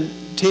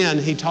 10,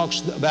 he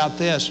talks about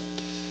this.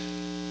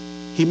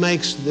 He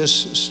makes this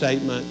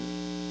statement: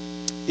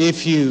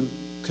 if you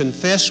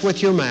confess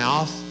with your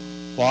mouth,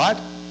 what?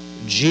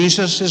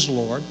 Jesus is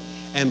Lord,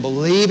 and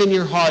believe in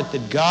your heart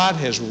that God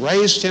has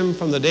raised Him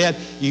from the dead,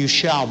 you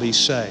shall be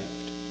saved.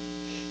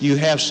 You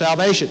have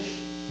salvation.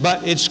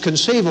 But it's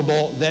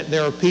conceivable that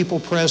there are people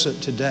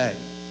present today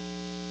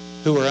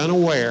who are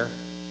unaware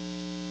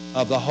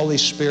of the Holy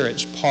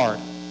Spirit's part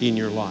in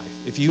your life.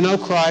 If you know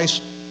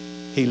Christ,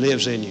 He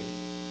lives in you.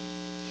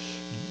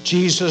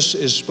 Jesus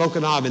is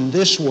spoken of in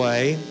this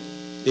way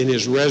in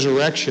His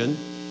resurrection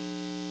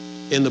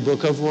in the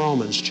book of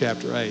Romans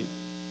chapter 8.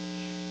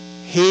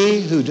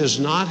 He who does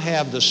not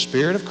have the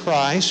Spirit of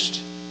Christ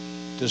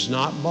does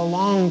not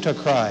belong to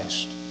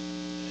Christ.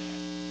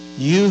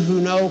 You who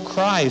know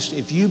Christ,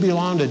 if you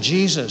belong to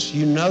Jesus,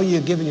 you know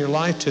you've given your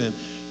life to Him,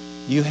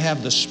 you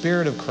have the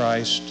Spirit of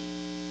Christ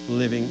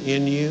living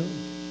in you,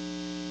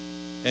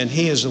 and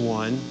He is the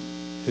one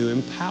who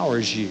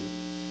empowers you.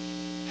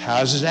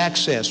 How is it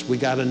accessed? We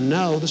got to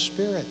know the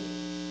Spirit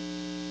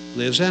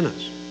lives in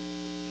us.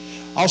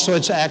 Also,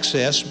 it's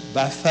accessed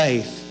by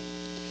faith.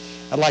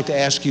 I'd like to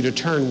ask you to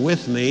turn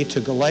with me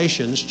to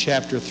Galatians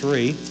chapter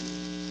 3.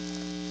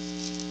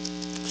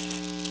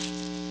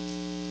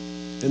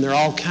 And there are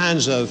all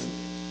kinds of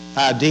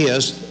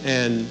ideas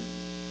and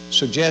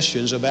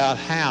suggestions about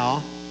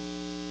how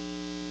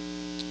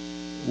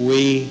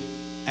we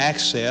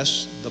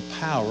access the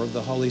power of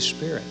the Holy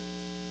Spirit.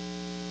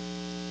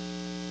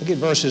 Look at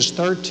verses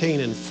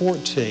 13 and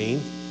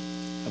 14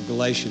 of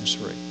Galatians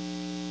 3.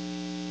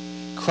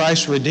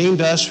 Christ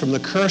redeemed us from the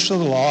curse of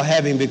the law,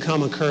 having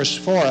become a curse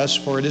for us,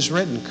 for it is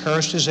written,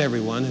 "Cursed is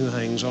everyone who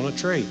hangs on a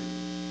tree,"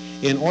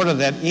 in order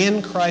that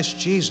in Christ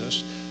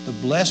Jesus the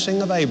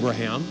blessing of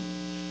Abraham,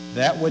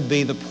 that would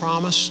be the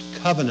promised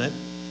covenant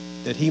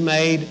that He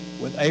made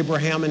with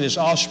Abraham and his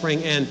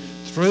offspring, and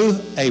through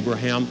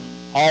Abraham,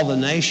 all the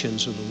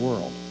nations of the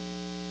world.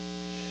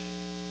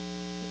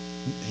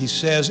 He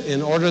says,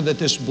 in order that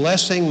this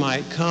blessing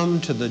might come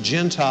to the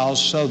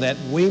Gentiles so that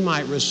we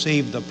might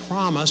receive the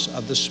promise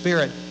of the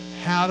Spirit.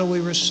 How do we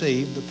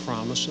receive the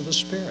promise of the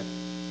Spirit?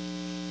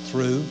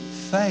 Through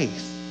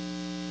faith.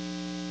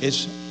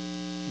 It's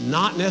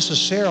not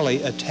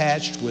necessarily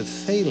attached with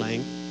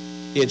feeling.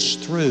 It's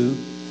through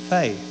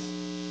faith.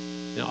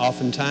 Now,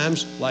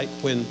 oftentimes, like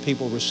when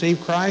people receive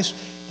Christ,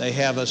 they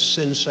have a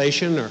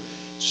sensation or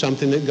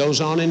something that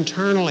goes on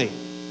internally.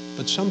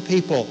 But some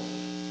people,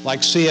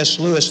 like C.S.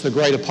 Lewis, the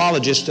great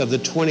apologist of the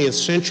 20th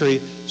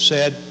century,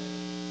 said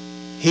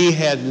he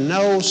had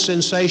no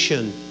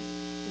sensation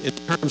in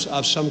terms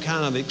of some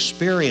kind of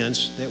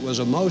experience that was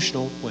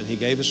emotional when he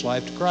gave his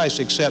life to Christ,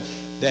 except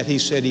that he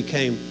said he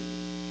came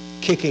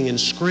kicking and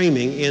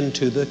screaming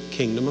into the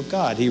kingdom of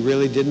God. He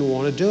really didn't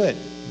want to do it,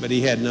 but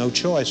he had no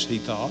choice, he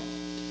thought.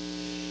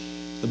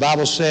 The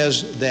Bible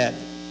says that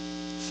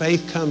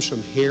faith comes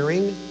from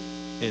hearing,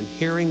 and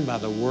hearing by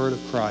the word of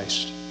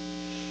Christ.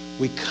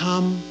 We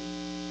come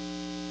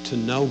to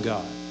know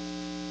God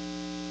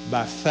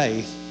by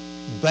faith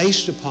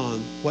based upon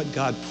what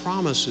God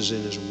promises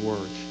in His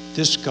Word.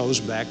 This goes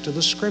back to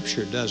the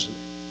Scripture, doesn't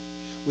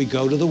it? We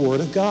go to the Word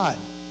of God.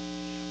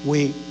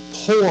 We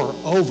pore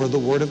over the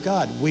Word of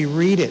God. We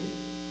read it.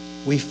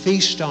 We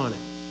feast on it.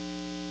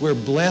 We're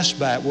blessed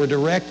by it. We're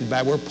directed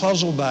by it. We're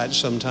puzzled by it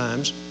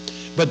sometimes.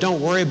 But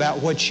don't worry about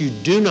what you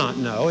do not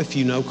know. If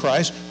you know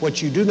Christ,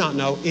 what you do not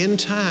know, in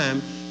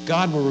time,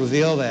 God will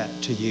reveal that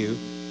to you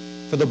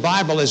For the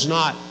Bible is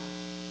not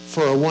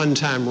for a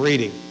one-time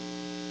reading.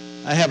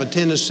 I have a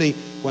tendency,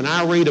 when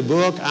I read a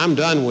book, I'm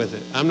done with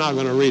it. I'm not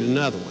going to read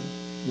another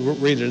one.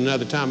 Read it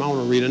another time. I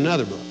want to read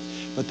another book.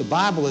 But the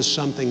Bible is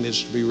something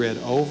that's to be read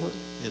over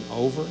and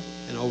over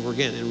and over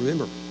again. And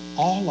remember,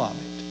 all of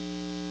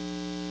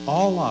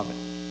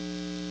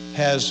it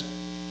has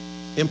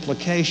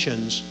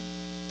implications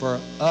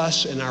for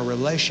us in our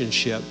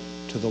relationship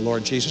to the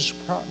Lord Jesus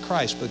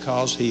Christ,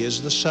 because He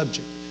is the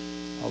subject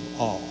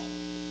of all.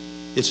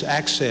 It's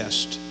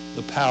accessed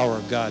the power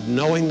of God,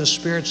 knowing the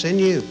Spirit's in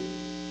you,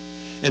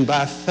 and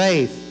by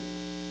faith,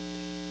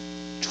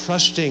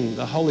 trusting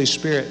the Holy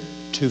Spirit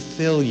to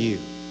fill you,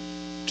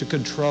 to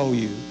control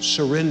you,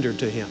 surrender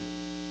to Him.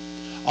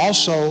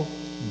 Also,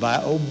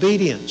 by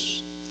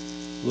obedience.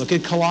 Look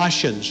at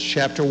Colossians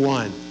chapter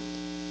 1.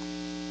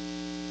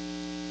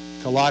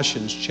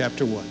 Colossians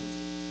chapter 1,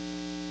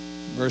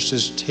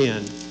 verses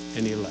 10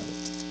 and 11.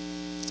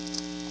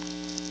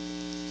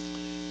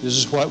 This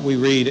is what we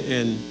read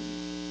in,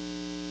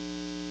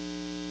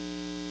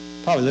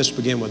 probably let's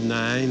begin with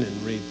 9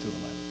 and read through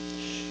 11.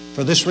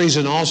 For this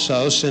reason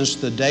also, since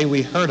the day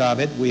we heard of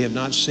it, we have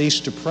not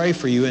ceased to pray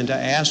for you and to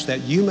ask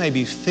that you may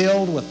be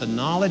filled with the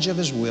knowledge of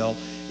His will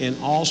in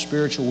all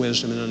spiritual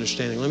wisdom and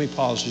understanding. Let me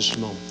pause just a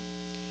moment.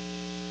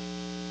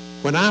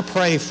 When I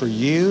pray for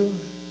you,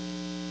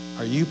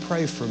 or you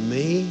pray for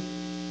me,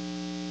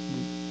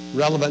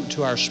 relevant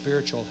to our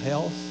spiritual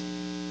health,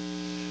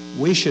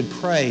 we should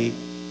pray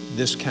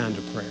this kind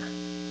of prayer.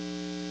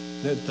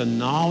 That the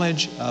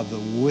knowledge of the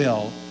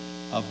will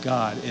of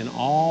God in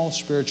all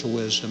spiritual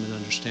wisdom and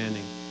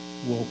understanding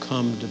will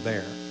come to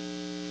bear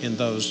in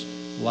those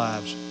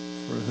lives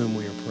for whom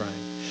we are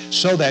praying.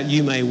 So that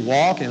you may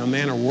walk in a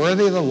manner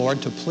worthy of the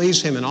Lord, to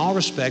please Him in all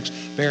respects,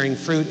 bearing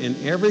fruit in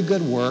every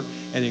good work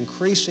and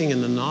increasing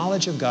in the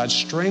knowledge of God,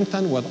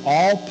 strengthened with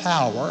all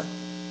power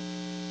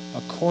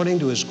according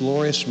to His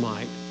glorious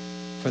might,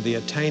 for the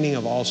attaining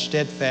of all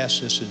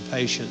steadfastness and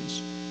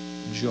patience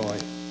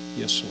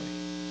joyously.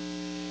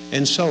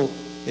 And so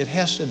it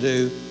has to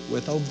do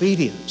with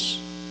obedience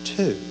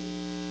too,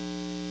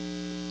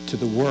 to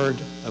the Word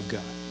of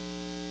God.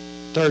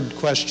 Third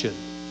question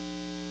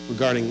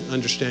regarding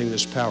understanding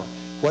this power.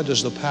 What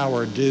does the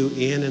power do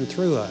in and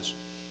through us?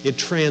 It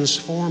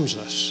transforms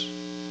us.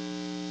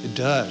 It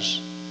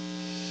does.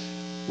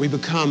 We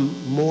become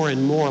more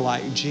and more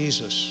like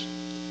Jesus.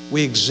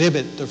 We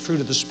exhibit the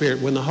fruit of the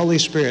Spirit. When the Holy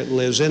Spirit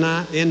lives in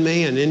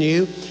me and in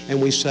you, and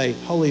we say,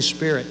 Holy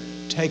Spirit,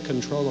 take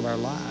control of our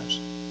lives,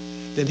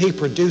 then He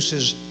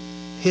produces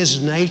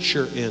His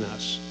nature in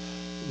us.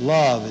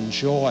 Love and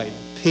joy,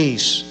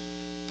 peace,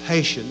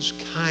 patience,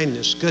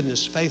 kindness,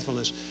 goodness,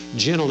 faithfulness,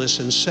 gentleness,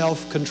 and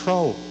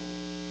self-control.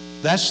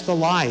 That's the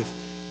life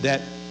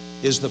that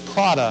is the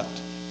product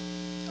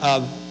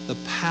of the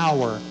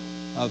power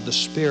of the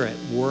Spirit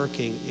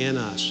working in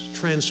us,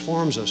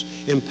 transforms us,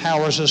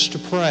 empowers us to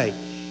pray.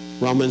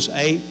 Romans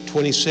 8,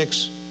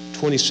 26,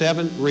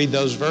 27, read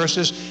those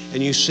verses,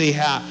 and you see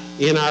how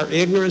in our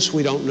ignorance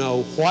we don't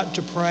know what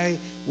to pray,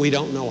 we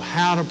don't know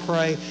how to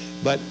pray,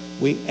 but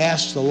we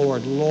ask the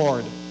Lord,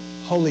 Lord,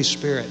 Holy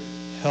Spirit,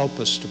 help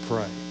us to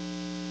pray.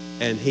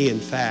 And He, in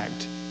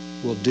fact,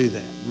 will do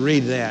that.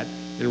 Read that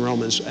in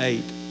Romans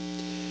 8.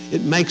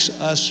 It makes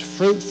us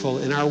fruitful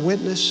in our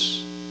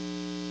witness.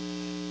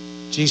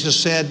 Jesus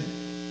said,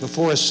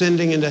 before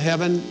ascending into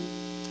heaven,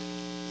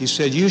 He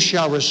said, you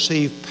shall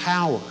receive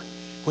power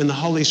when the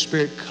Holy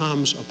Spirit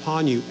comes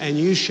upon you, and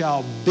you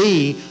shall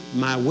be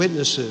my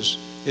witnesses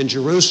in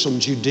Jerusalem,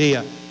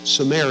 Judea,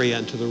 Samaria,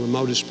 and to the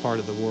remotest part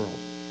of the world.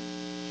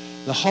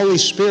 The Holy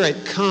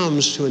Spirit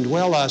comes to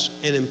indwell us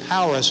and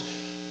empower us,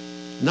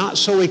 not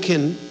so we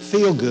can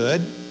feel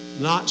good,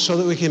 not so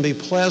that we can be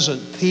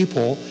pleasant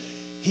people.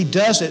 He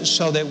does it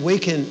so that we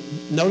can,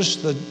 notice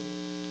the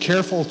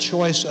careful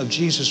choice of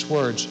Jesus'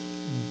 words,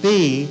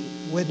 be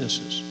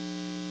witnesses.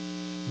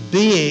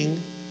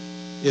 Being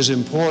is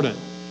important.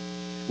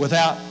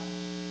 Without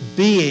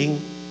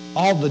being,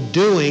 all the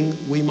doing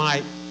we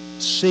might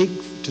seek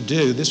to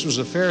do. This was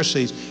the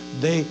Pharisees.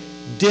 They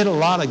did a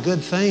lot of good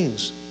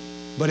things,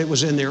 but it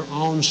was in their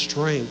own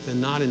strength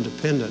and not in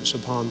dependence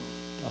upon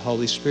the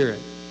Holy Spirit.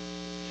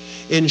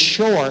 In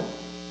short,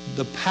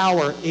 the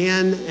power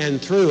in and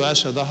through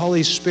us of the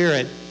Holy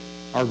Spirit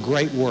are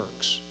great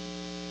works.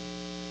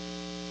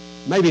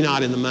 Maybe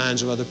not in the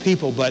minds of other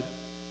people, but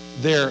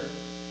they're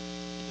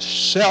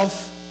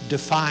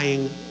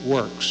self-defying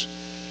works.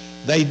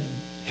 They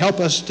help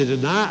us to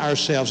deny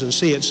ourselves and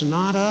see it's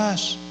not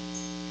us.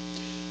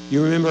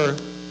 You remember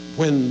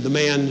when the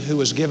man who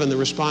was given the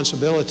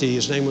responsibility,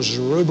 his name was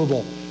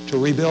Zerubbabel, to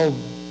rebuild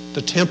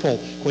the temple,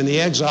 when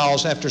the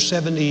exiles, after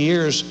 70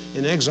 years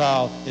in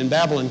exile in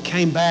Babylon,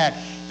 came back,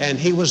 and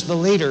he was the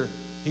leader.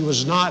 He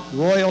was not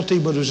royalty,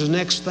 but it was the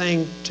next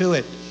thing to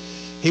it.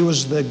 He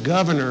was the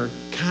governor,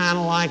 kind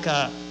of like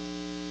a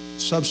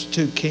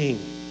substitute king.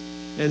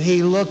 And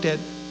he looked at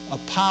a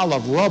pile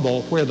of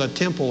rubble where the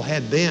temple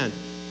had been,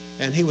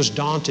 and he was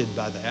daunted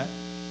by that.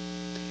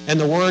 And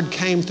the word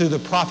came through the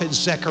prophet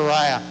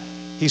Zechariah.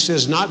 He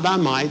says, not by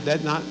might.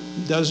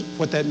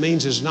 What that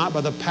means is not by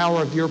the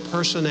power of your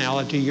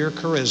personality, your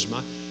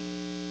charisma.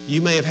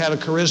 You may have had a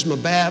charisma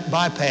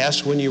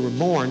bypass when you were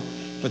born,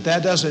 but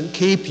that doesn't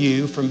keep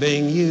you from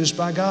being used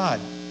by God,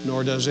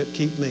 nor does it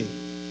keep me.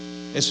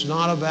 It's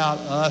not about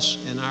us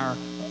and our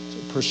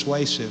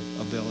persuasive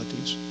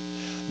abilities,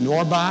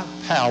 nor by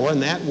power,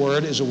 and that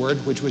word is a word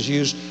which was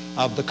used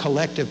of the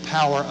collective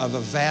power of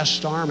a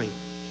vast army.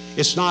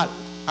 It's not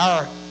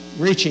our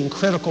reaching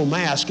critical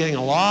mass, getting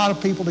a lot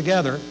of people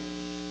together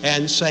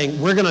and saying,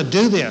 we're going to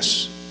do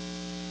this.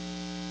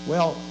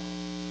 Well,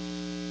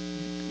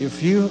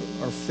 if you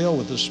are filled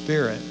with the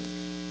Spirit,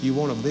 you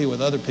want to be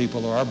with other people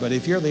who are, but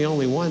if you're the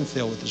only one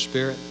filled with the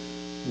Spirit,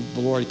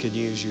 the Lord can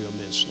use you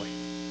immensely.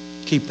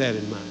 Keep that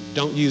in mind.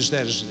 Don't use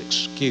that as an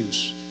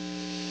excuse.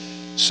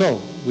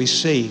 So we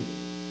see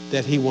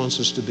that He wants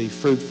us to be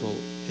fruitful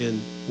in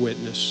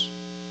witness.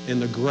 In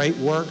the great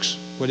works,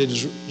 what did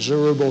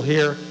Zerubbabel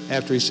hear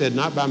after he said,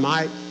 not by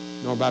might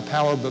nor by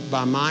power, but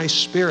by my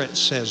Spirit,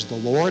 says the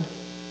Lord.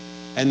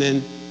 And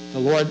then the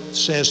Lord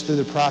says through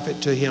the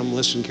prophet to him,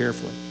 listen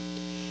carefully.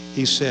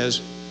 He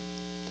says,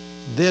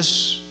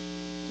 this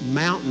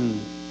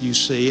mountain you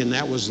see, and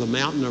that was the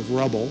mountain of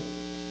rubble,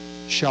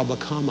 shall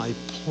become a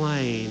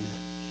plain.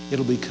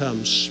 It'll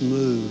become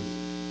smooth.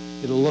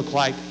 It'll look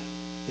like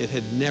it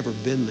had never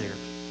been there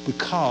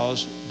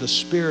because the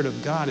Spirit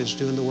of God is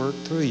doing the work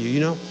through you. You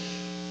know,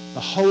 the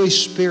Holy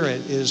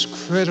Spirit is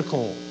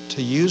critical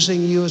to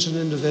using you as an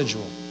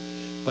individual,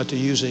 but to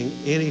using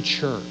any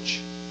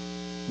church.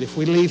 And if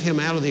we leave Him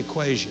out of the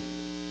equation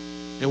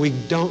and we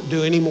don't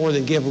do any more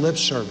than give lip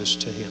service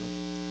to Him,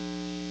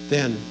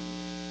 then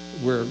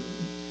we're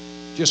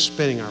just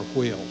spinning our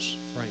wheels,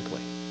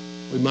 frankly.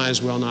 We might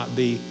as well not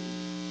be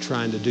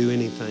trying to do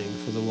anything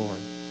for the Lord.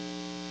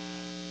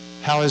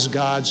 How is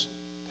God's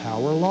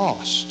power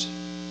lost?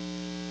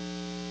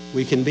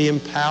 We can be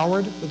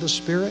empowered with the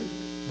Spirit,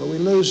 but we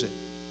lose it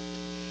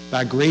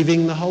by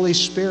grieving the Holy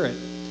Spirit.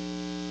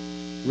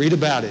 Read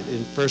about it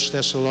in 1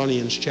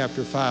 Thessalonians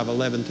chapter 5,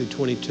 11 through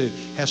 22. It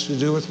has to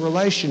do with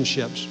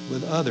relationships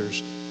with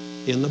others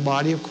in the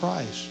body of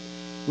Christ.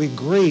 We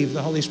grieve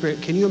the Holy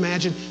Spirit. Can you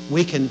imagine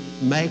we can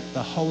make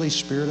the Holy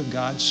Spirit of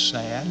God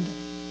sad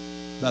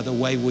by the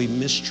way we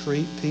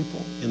mistreat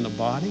people in the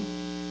body?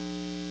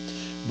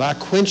 By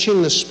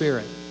quenching the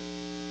Spirit.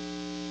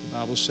 The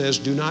Bible says,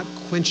 do not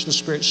quench the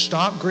Spirit.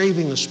 Stop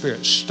grieving the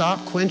Spirit.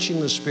 Stop quenching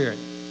the Spirit.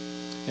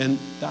 And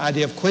the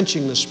idea of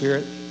quenching the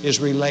Spirit is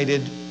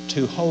related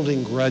to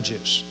holding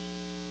grudges,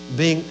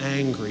 being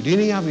angry. Do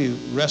any of you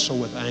wrestle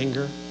with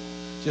anger?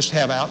 Just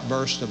have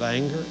outbursts of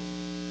anger?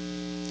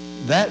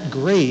 That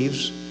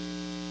grieves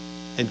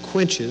and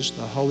quenches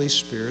the Holy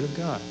Spirit of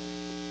God.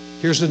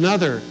 Here's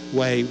another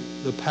way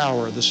the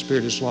power of the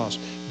Spirit is lost,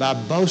 by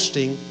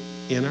boasting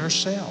in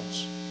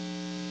ourselves.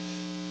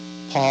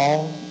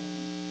 Paul,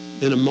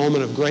 in a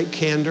moment of great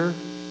candor,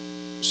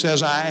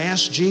 says, I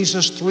asked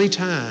Jesus 3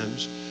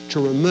 times to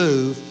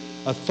remove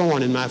a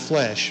thorn in my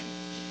flesh.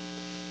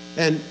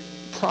 And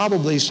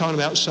probably he's talking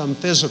about some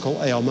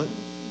physical ailment,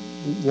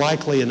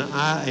 likely an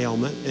eye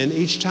ailment. And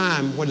each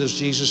time, what does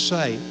Jesus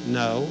say?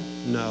 No,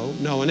 no,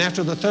 no. And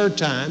after the 3rd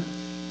time,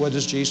 what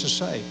does Jesus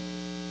say?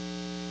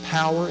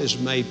 Power is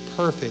made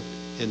perfect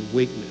in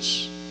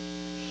weakness.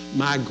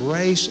 My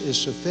grace is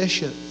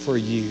sufficient for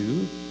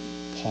you,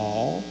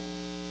 Paul.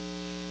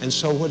 And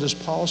so what does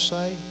Paul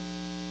say?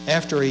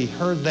 After he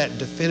heard that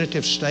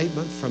definitive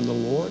statement from the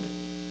Lord,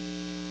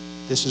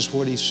 this is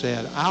what he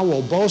said. I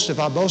will boast, if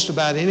I boast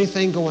about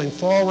anything going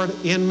forward,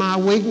 in my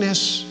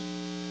weakness.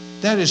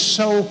 That is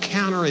so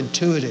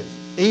counterintuitive,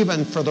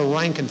 even for the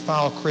rank and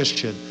file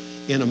Christian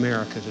in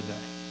America today.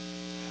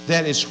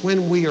 That it's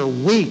when we are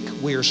weak,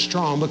 we are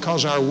strong,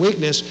 because our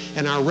weakness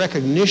and our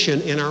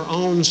recognition in our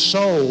own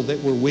soul that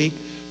we're weak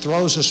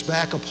throws us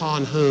back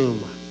upon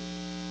whom?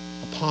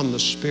 Upon the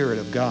Spirit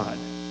of God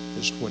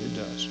is what it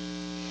does.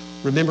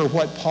 Remember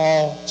what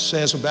Paul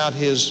says about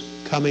his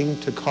coming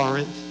to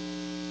Corinth?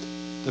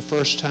 The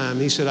first time,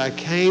 he said, I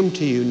came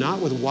to you not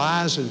with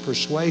wise and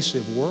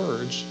persuasive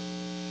words,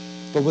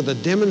 but with a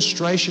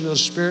demonstration of the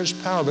Spirit's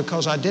power,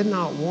 because I did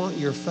not want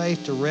your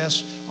faith to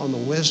rest on the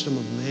wisdom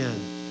of men,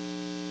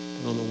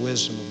 but on the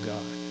wisdom of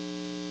God.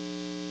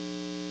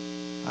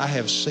 I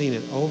have seen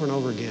it over and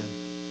over again.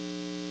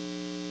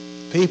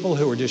 People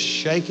who were just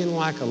shaking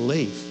like a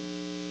leaf,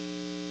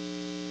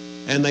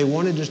 and they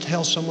wanted to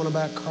tell someone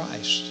about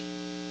Christ.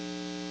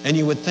 And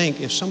you would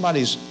think, if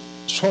somebody's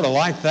sort of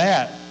like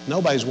that,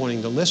 nobody's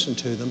wanting to listen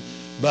to them,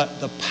 but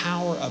the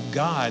power of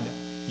God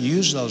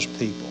used those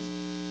people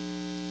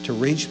to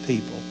reach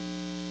people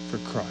for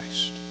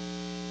Christ.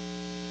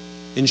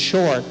 In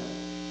short,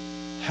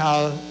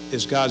 how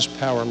is God's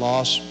power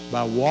lost?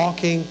 By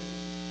walking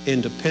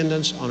in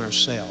dependence on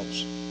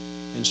ourselves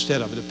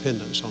instead of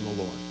dependence on the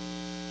Lord.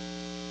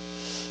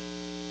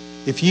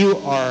 If you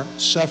are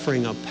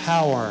suffering a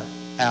power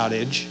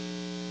outage,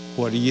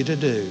 what are you to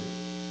do?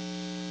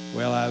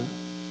 Well, I've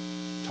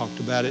talked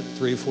about it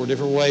 3 or 4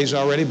 different ways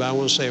already, but I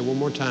want to say it one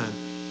more time.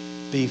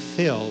 Be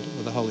filled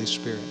with the Holy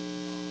Spirit.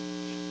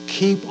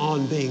 Keep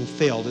on being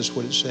filled is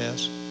what it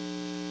says.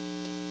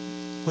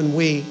 When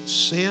we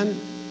sin,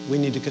 we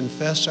need to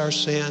confess our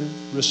sin,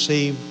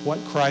 receive what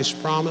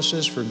Christ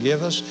promises,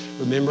 forgive us,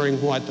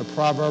 remembering what the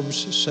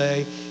Proverbs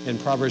say in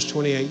Proverbs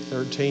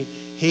 28:13.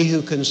 He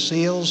who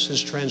conceals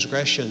his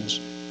transgressions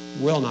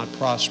will not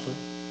prosper,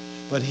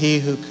 but he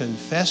who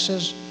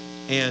confesses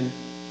and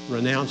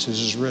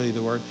renounces is really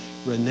the word,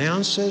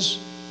 renounces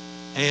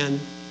and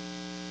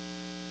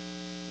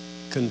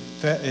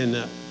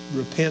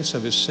repents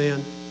of his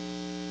sin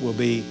will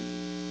be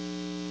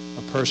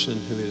a person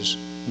who is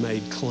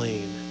made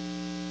clean.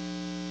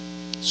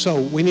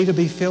 So we need to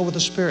be filled with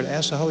the Spirit.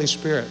 Ask the Holy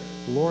Spirit,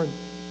 Lord,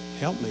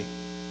 help me.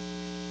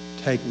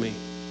 Take me.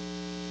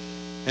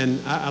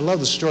 And I love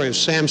the story of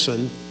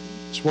Samson.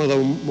 It's one of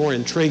the more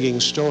intriguing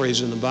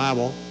stories in the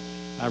Bible.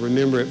 I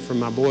remember it from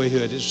my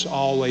boyhood. It's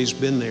always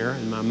been there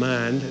in my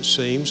mind, it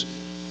seems.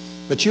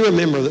 But you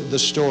remember the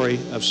story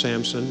of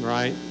Samson,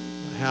 right?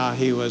 How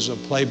he was a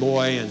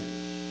playboy and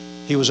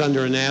he was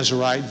under a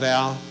Nazirite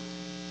vow,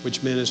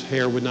 which meant his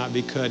hair would not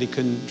be cut. He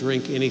couldn't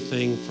drink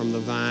anything from the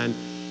vine,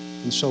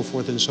 and so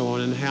forth and so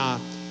on. And how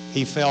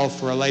he fell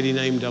for a lady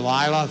named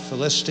Delilah,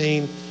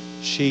 Philistine.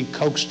 She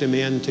coaxed him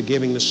into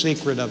giving the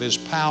secret of his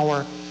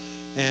power.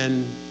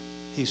 And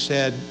he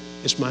said,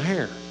 it's my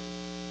hair.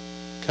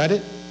 Cut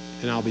it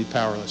and I'll be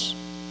powerless.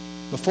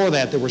 Before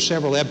that, there were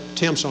several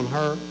attempts on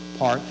her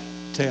part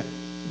to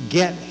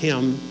get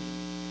him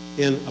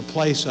in a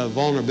place of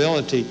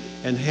vulnerability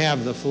and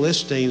have the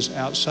Philistines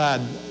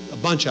outside, a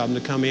bunch of them,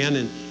 to come in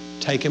and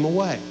take him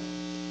away.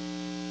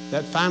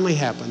 That finally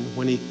happened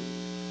when he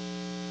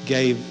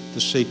gave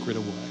the secret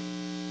away.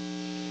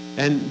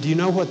 And do you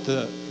know what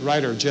the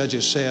writer of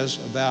Judges says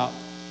about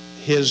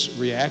his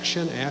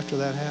reaction after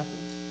that happened?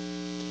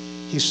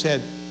 He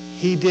said,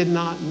 he did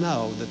not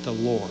know that the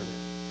Lord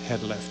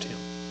had left him.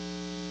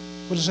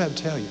 What does that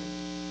tell you?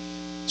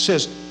 It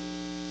says,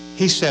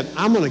 he said,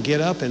 I'm going to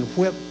get up and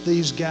whip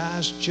these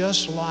guys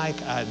just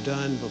like I'd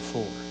done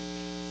before.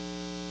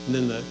 And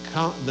then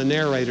the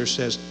narrator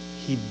says,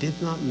 he did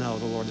not know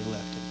the Lord had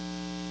left him.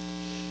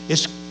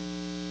 It's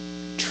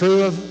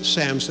true of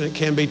Samson. It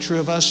can be true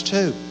of us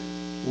too.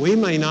 We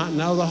may not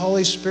know the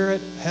Holy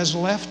Spirit has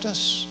left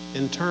us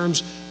in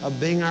terms of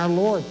being our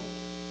Lord.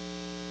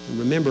 And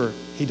remember,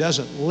 he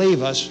doesn't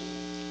leave us,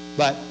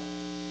 but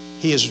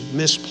he is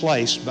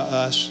misplaced by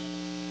us.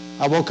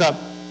 I woke up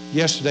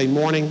yesterday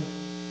morning.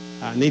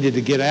 I needed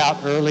to get out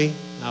early.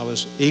 I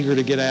was eager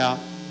to get out,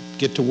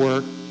 get to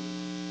work.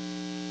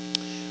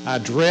 I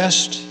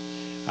dressed.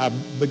 I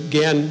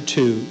began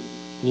to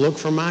look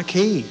for my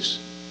keys.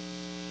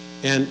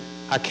 And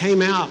I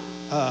came out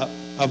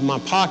of my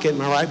pocket,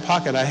 my right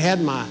pocket. I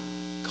had my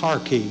car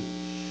key,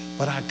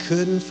 but I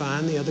couldn't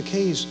find the other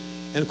keys.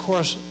 And of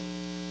course,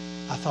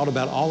 I thought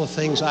about all the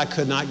things I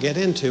could not get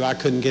into. I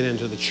couldn't get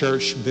into the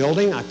church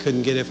building. I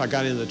couldn't get, if I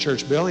got into the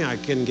church building, I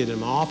couldn't get in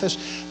my office.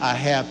 I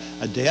have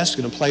a desk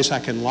and a place I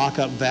can lock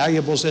up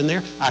valuables in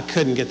there. I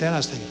couldn't get that. I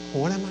was thinking,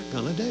 what am I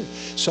going to do?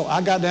 So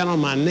I got down on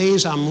my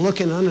knees. I'm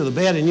looking under the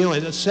bed, and you know,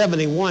 at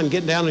 71,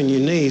 getting down on your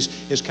knees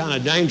is kind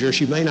of dangerous.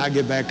 You may not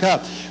get back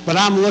up. But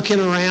I'm looking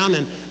around,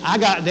 and I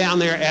got down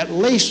there at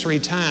least 3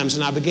 times,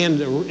 and I began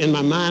to, in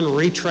my mind,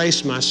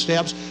 retrace my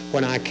steps.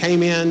 When I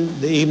came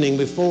in the evening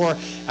before,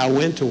 I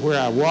went to where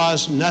I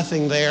was,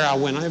 nothing there. I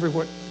went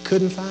everywhere,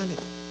 couldn't find it.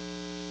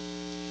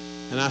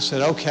 And I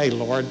said, okay,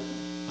 Lord,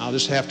 I'll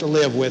just have to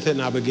live with it.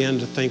 And I began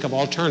to think of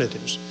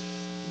alternatives.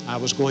 I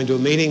was going to a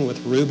meeting with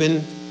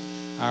Reuben,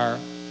 our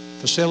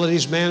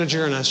facilities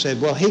manager, and I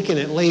said, well, he can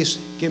at least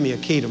give me a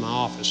key to my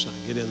office and I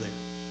get in there,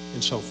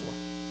 and so forth.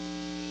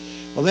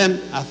 Well,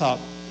 then I thought,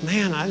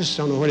 man, I just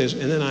don't know what it is.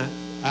 And then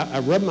I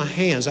rubbed my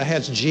hands. I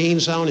had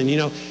jeans on, and you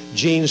know,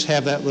 jeans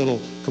have that little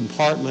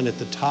compartment at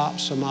the top,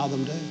 some of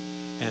them do.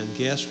 And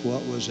guess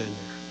what was in there?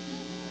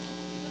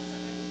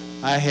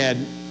 I had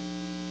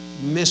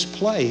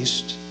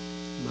misplaced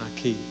my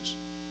keys.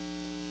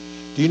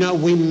 Do you know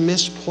we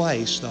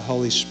misplace the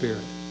Holy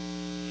Spirit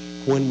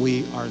when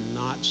we are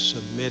not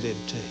submitted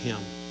to Him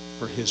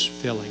for His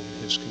filling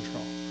and His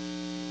control?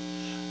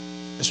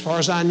 As far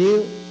as I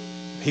knew,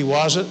 He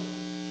wasn't.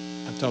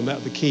 I'm talking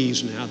about the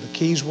keys now. The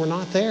keys were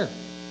not there,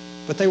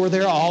 but they were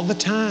there all the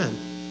time.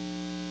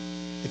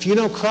 If you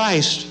know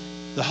Christ,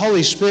 the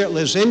Holy Spirit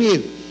lives in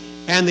you,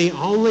 and the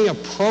only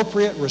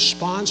appropriate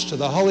response to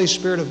the Holy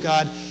Spirit of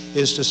God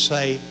is to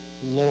say,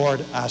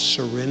 Lord, I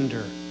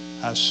surrender.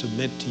 I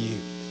submit to you.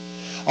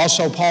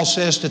 Also, Paul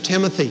says to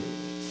Timothy,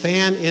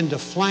 fan into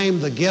flame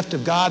the gift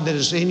of God that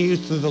is in you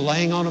through the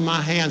laying on of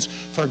my hands.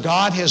 For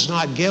God has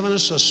not given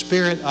us a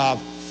spirit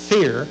of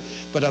fear,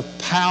 but of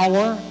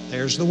power,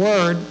 there's the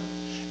word,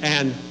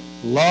 and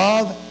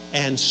love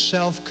and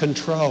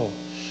self-control.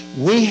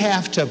 We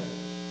have to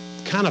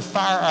kind of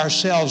fire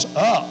ourselves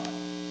up.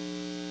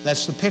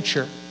 That's the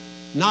picture.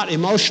 Not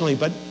emotionally,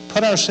 but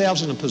put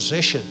ourselves in a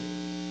position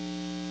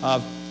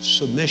of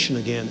submission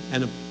again,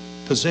 and a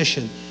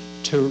position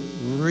to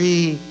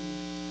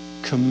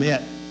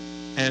recommit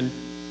and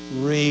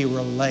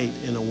re-relate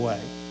in a way,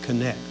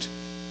 connect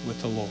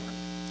with the Lord.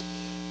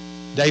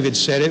 David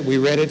said it. We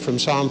read it from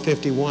Psalm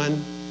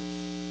 51.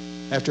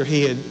 After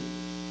he had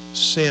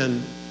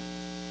sinned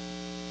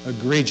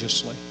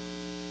egregiously,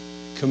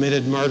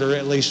 committed murder,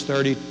 at least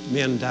 30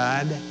 men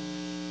died.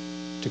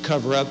 To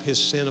cover up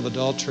his sin of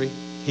adultery,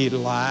 he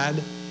lied.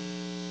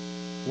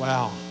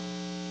 Wow.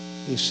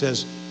 He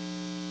says,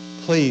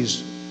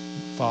 please,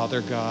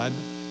 Father God,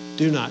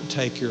 do not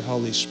take your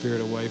Holy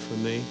Spirit away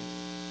from me.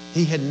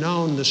 He had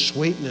known the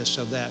sweetness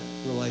of that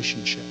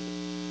relationship.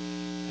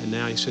 And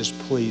now he says,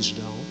 please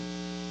don't.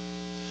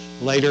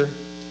 Later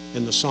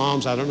in the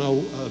Psalms, I don't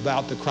know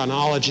about the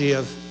chronology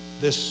of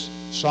this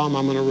psalm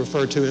I'm going to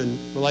refer to in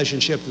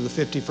relationship to the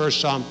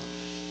 51st Psalm,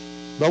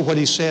 but what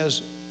he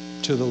says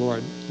to the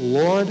Lord,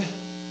 Lord,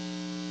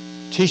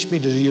 teach me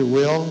to do your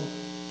will,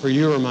 for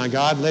you are my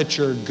God. Let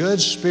your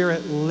good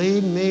Spirit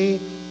lead me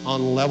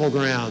on level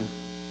ground.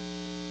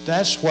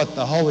 That's what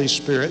the Holy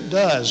Spirit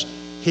does.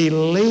 He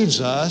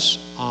leads us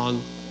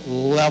on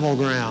level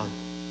ground.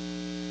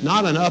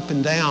 Not an up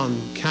and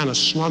down kind of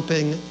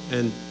slumping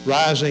and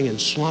rising and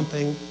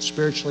slumping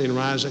spiritually and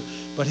rising,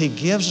 but he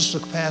gives us the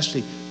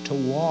capacity to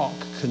walk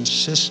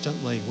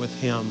consistently with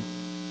him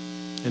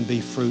and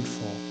be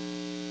fruitful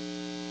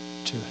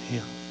to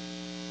him.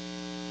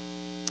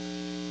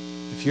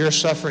 If you're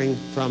suffering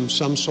from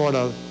some sort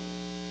of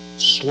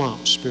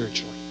slump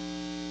spiritually,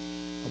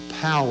 a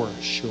power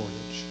shortage,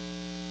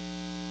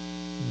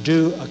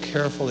 do a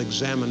careful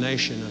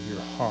examination of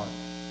your heart.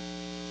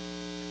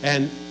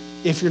 And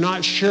if you're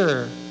not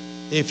sure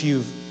if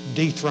you've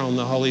dethroned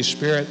the Holy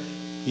Spirit,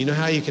 you know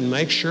how you can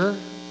make sure?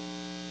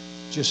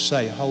 Just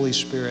say, Holy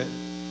Spirit,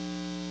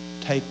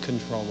 take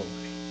control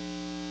of me.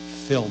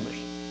 Fill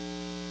me.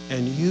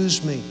 And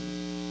use me,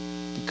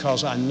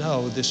 because I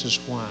know this is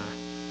why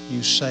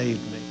you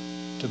saved me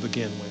to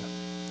begin with.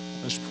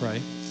 Let's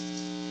pray.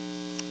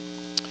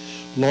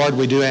 Lord,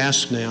 we do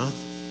ask now,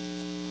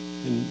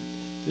 and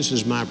this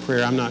is my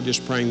prayer. I'm not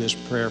just praying this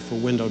prayer for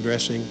window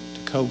dressing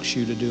to coax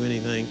you to do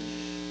anything.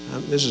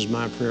 This is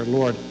my prayer.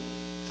 Lord,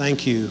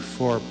 thank you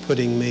for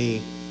putting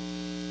me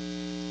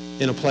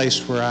in a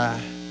place where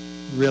I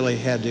really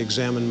had to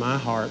examine my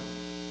heart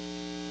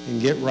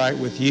and get right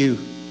with you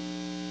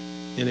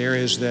in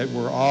areas that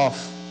were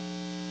off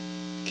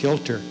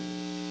kilter,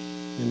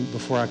 and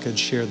before I could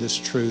share this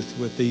truth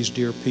with these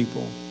dear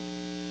people.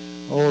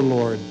 Oh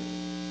Lord,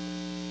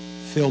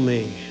 fill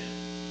me,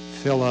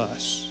 fill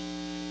us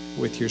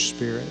with your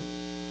Spirit.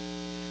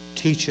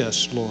 Teach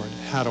us, Lord,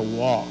 how to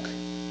walk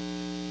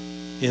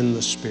in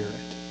the Spirit,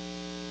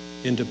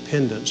 in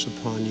dependence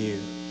upon you.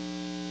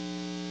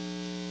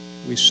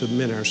 We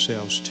submit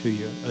ourselves to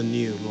you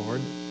anew,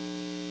 Lord.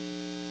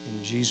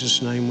 In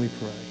Jesus' name we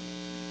pray.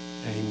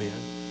 Amen.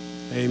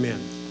 Amen.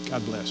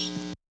 God bless.